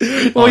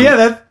 Well,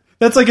 yeah,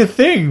 that's like a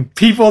thing.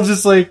 People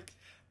just like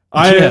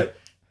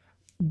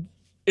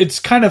It's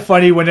kind of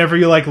funny whenever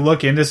you like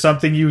look into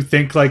something, you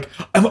think like,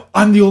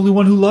 I'm the only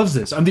one who loves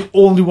this. I'm the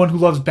only one who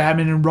loves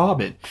Batman and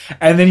Robin.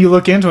 And then you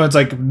look into it, it's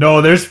like,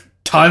 no, there's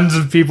tons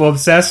of people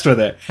obsessed with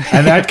it.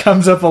 And that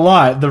comes up a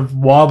lot, the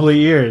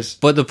wobbly ears.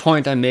 But the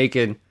point I'm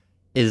making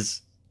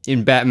is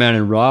in Batman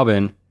and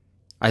Robin,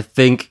 I'm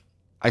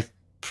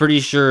pretty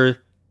sure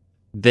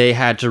they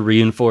had to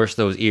reinforce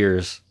those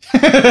ears.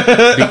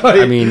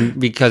 I mean,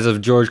 because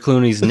of George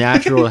Clooney's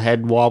natural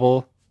head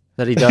wobble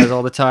that he does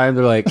all the time.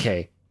 They're like,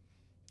 hey,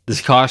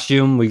 this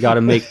costume, we got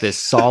to make this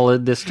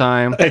solid this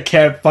time. I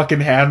can't fucking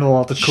handle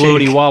all the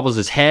Clooney shake. wobbles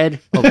his head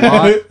a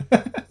lot.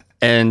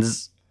 And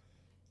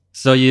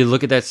so you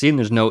look at that scene,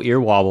 there's no ear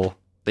wobble.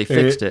 They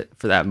fixed it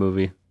for that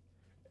movie.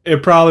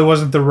 It probably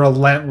wasn't the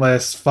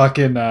relentless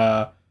fucking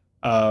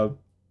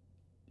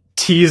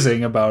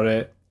teasing about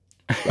it.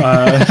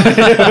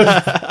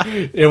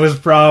 It was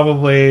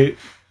probably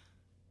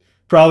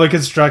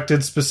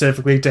constructed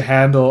specifically to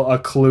handle a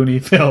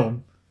Clooney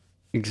film.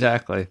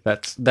 Exactly.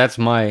 That's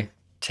my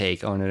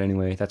take on it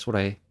anyway. That's what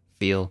I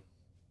feel.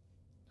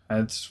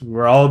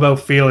 We're all about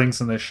feelings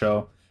in this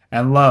show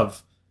and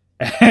love.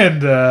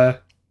 And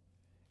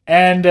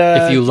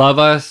if you love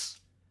us,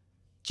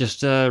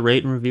 just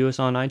rate and review us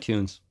on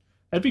iTunes.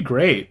 That'd be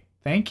great.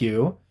 Thank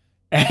you.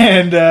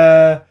 And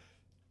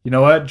you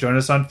know what? Join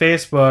us on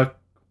Facebook.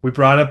 We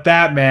brought up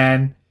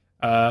Batman.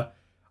 I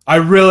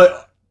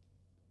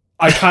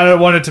kind of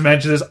wanted to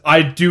mention this.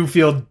 I do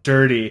feel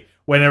dirty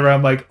whenever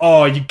I'm like,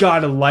 oh, you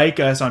gotta like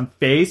us on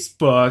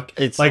Facebook.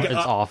 It's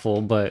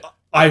awful, but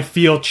I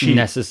feel cheap.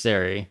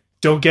 Necessary.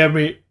 Don't get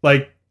me,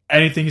 like,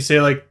 anything you say,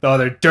 like, oh,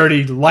 they're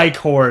dirty like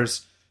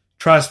whores.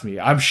 Trust me,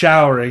 I'm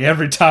showering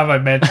every time I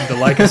mention to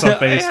like us on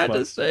Facebook. I had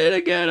to say it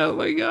again. Oh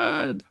my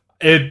god.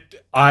 A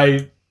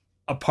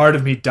part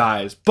of me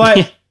dies,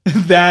 but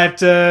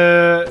that's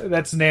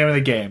the name of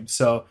the game.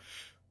 So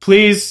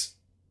please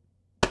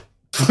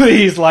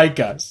like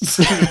us.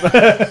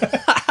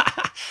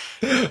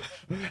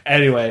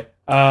 Anyway,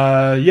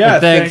 yeah.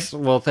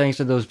 Thanks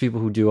to those people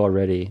who do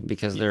already,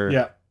 because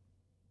you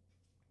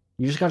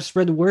just got to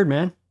spread the word,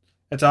 man.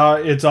 It's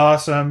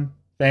awesome.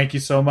 Thank you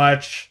so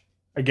much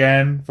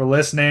again for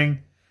listening.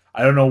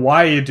 I don't know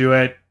why you do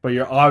it, but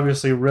you're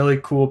obviously really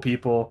cool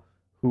people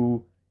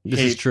who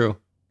is true.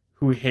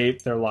 Who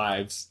hate their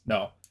lives.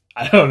 No,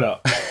 I don't know.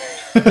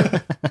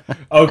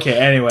 Okay,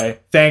 anyway,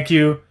 thank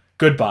you.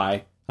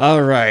 Goodbye.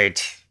 All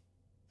right.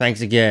 Thanks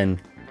again.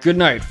 Good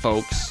night,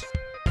 folks.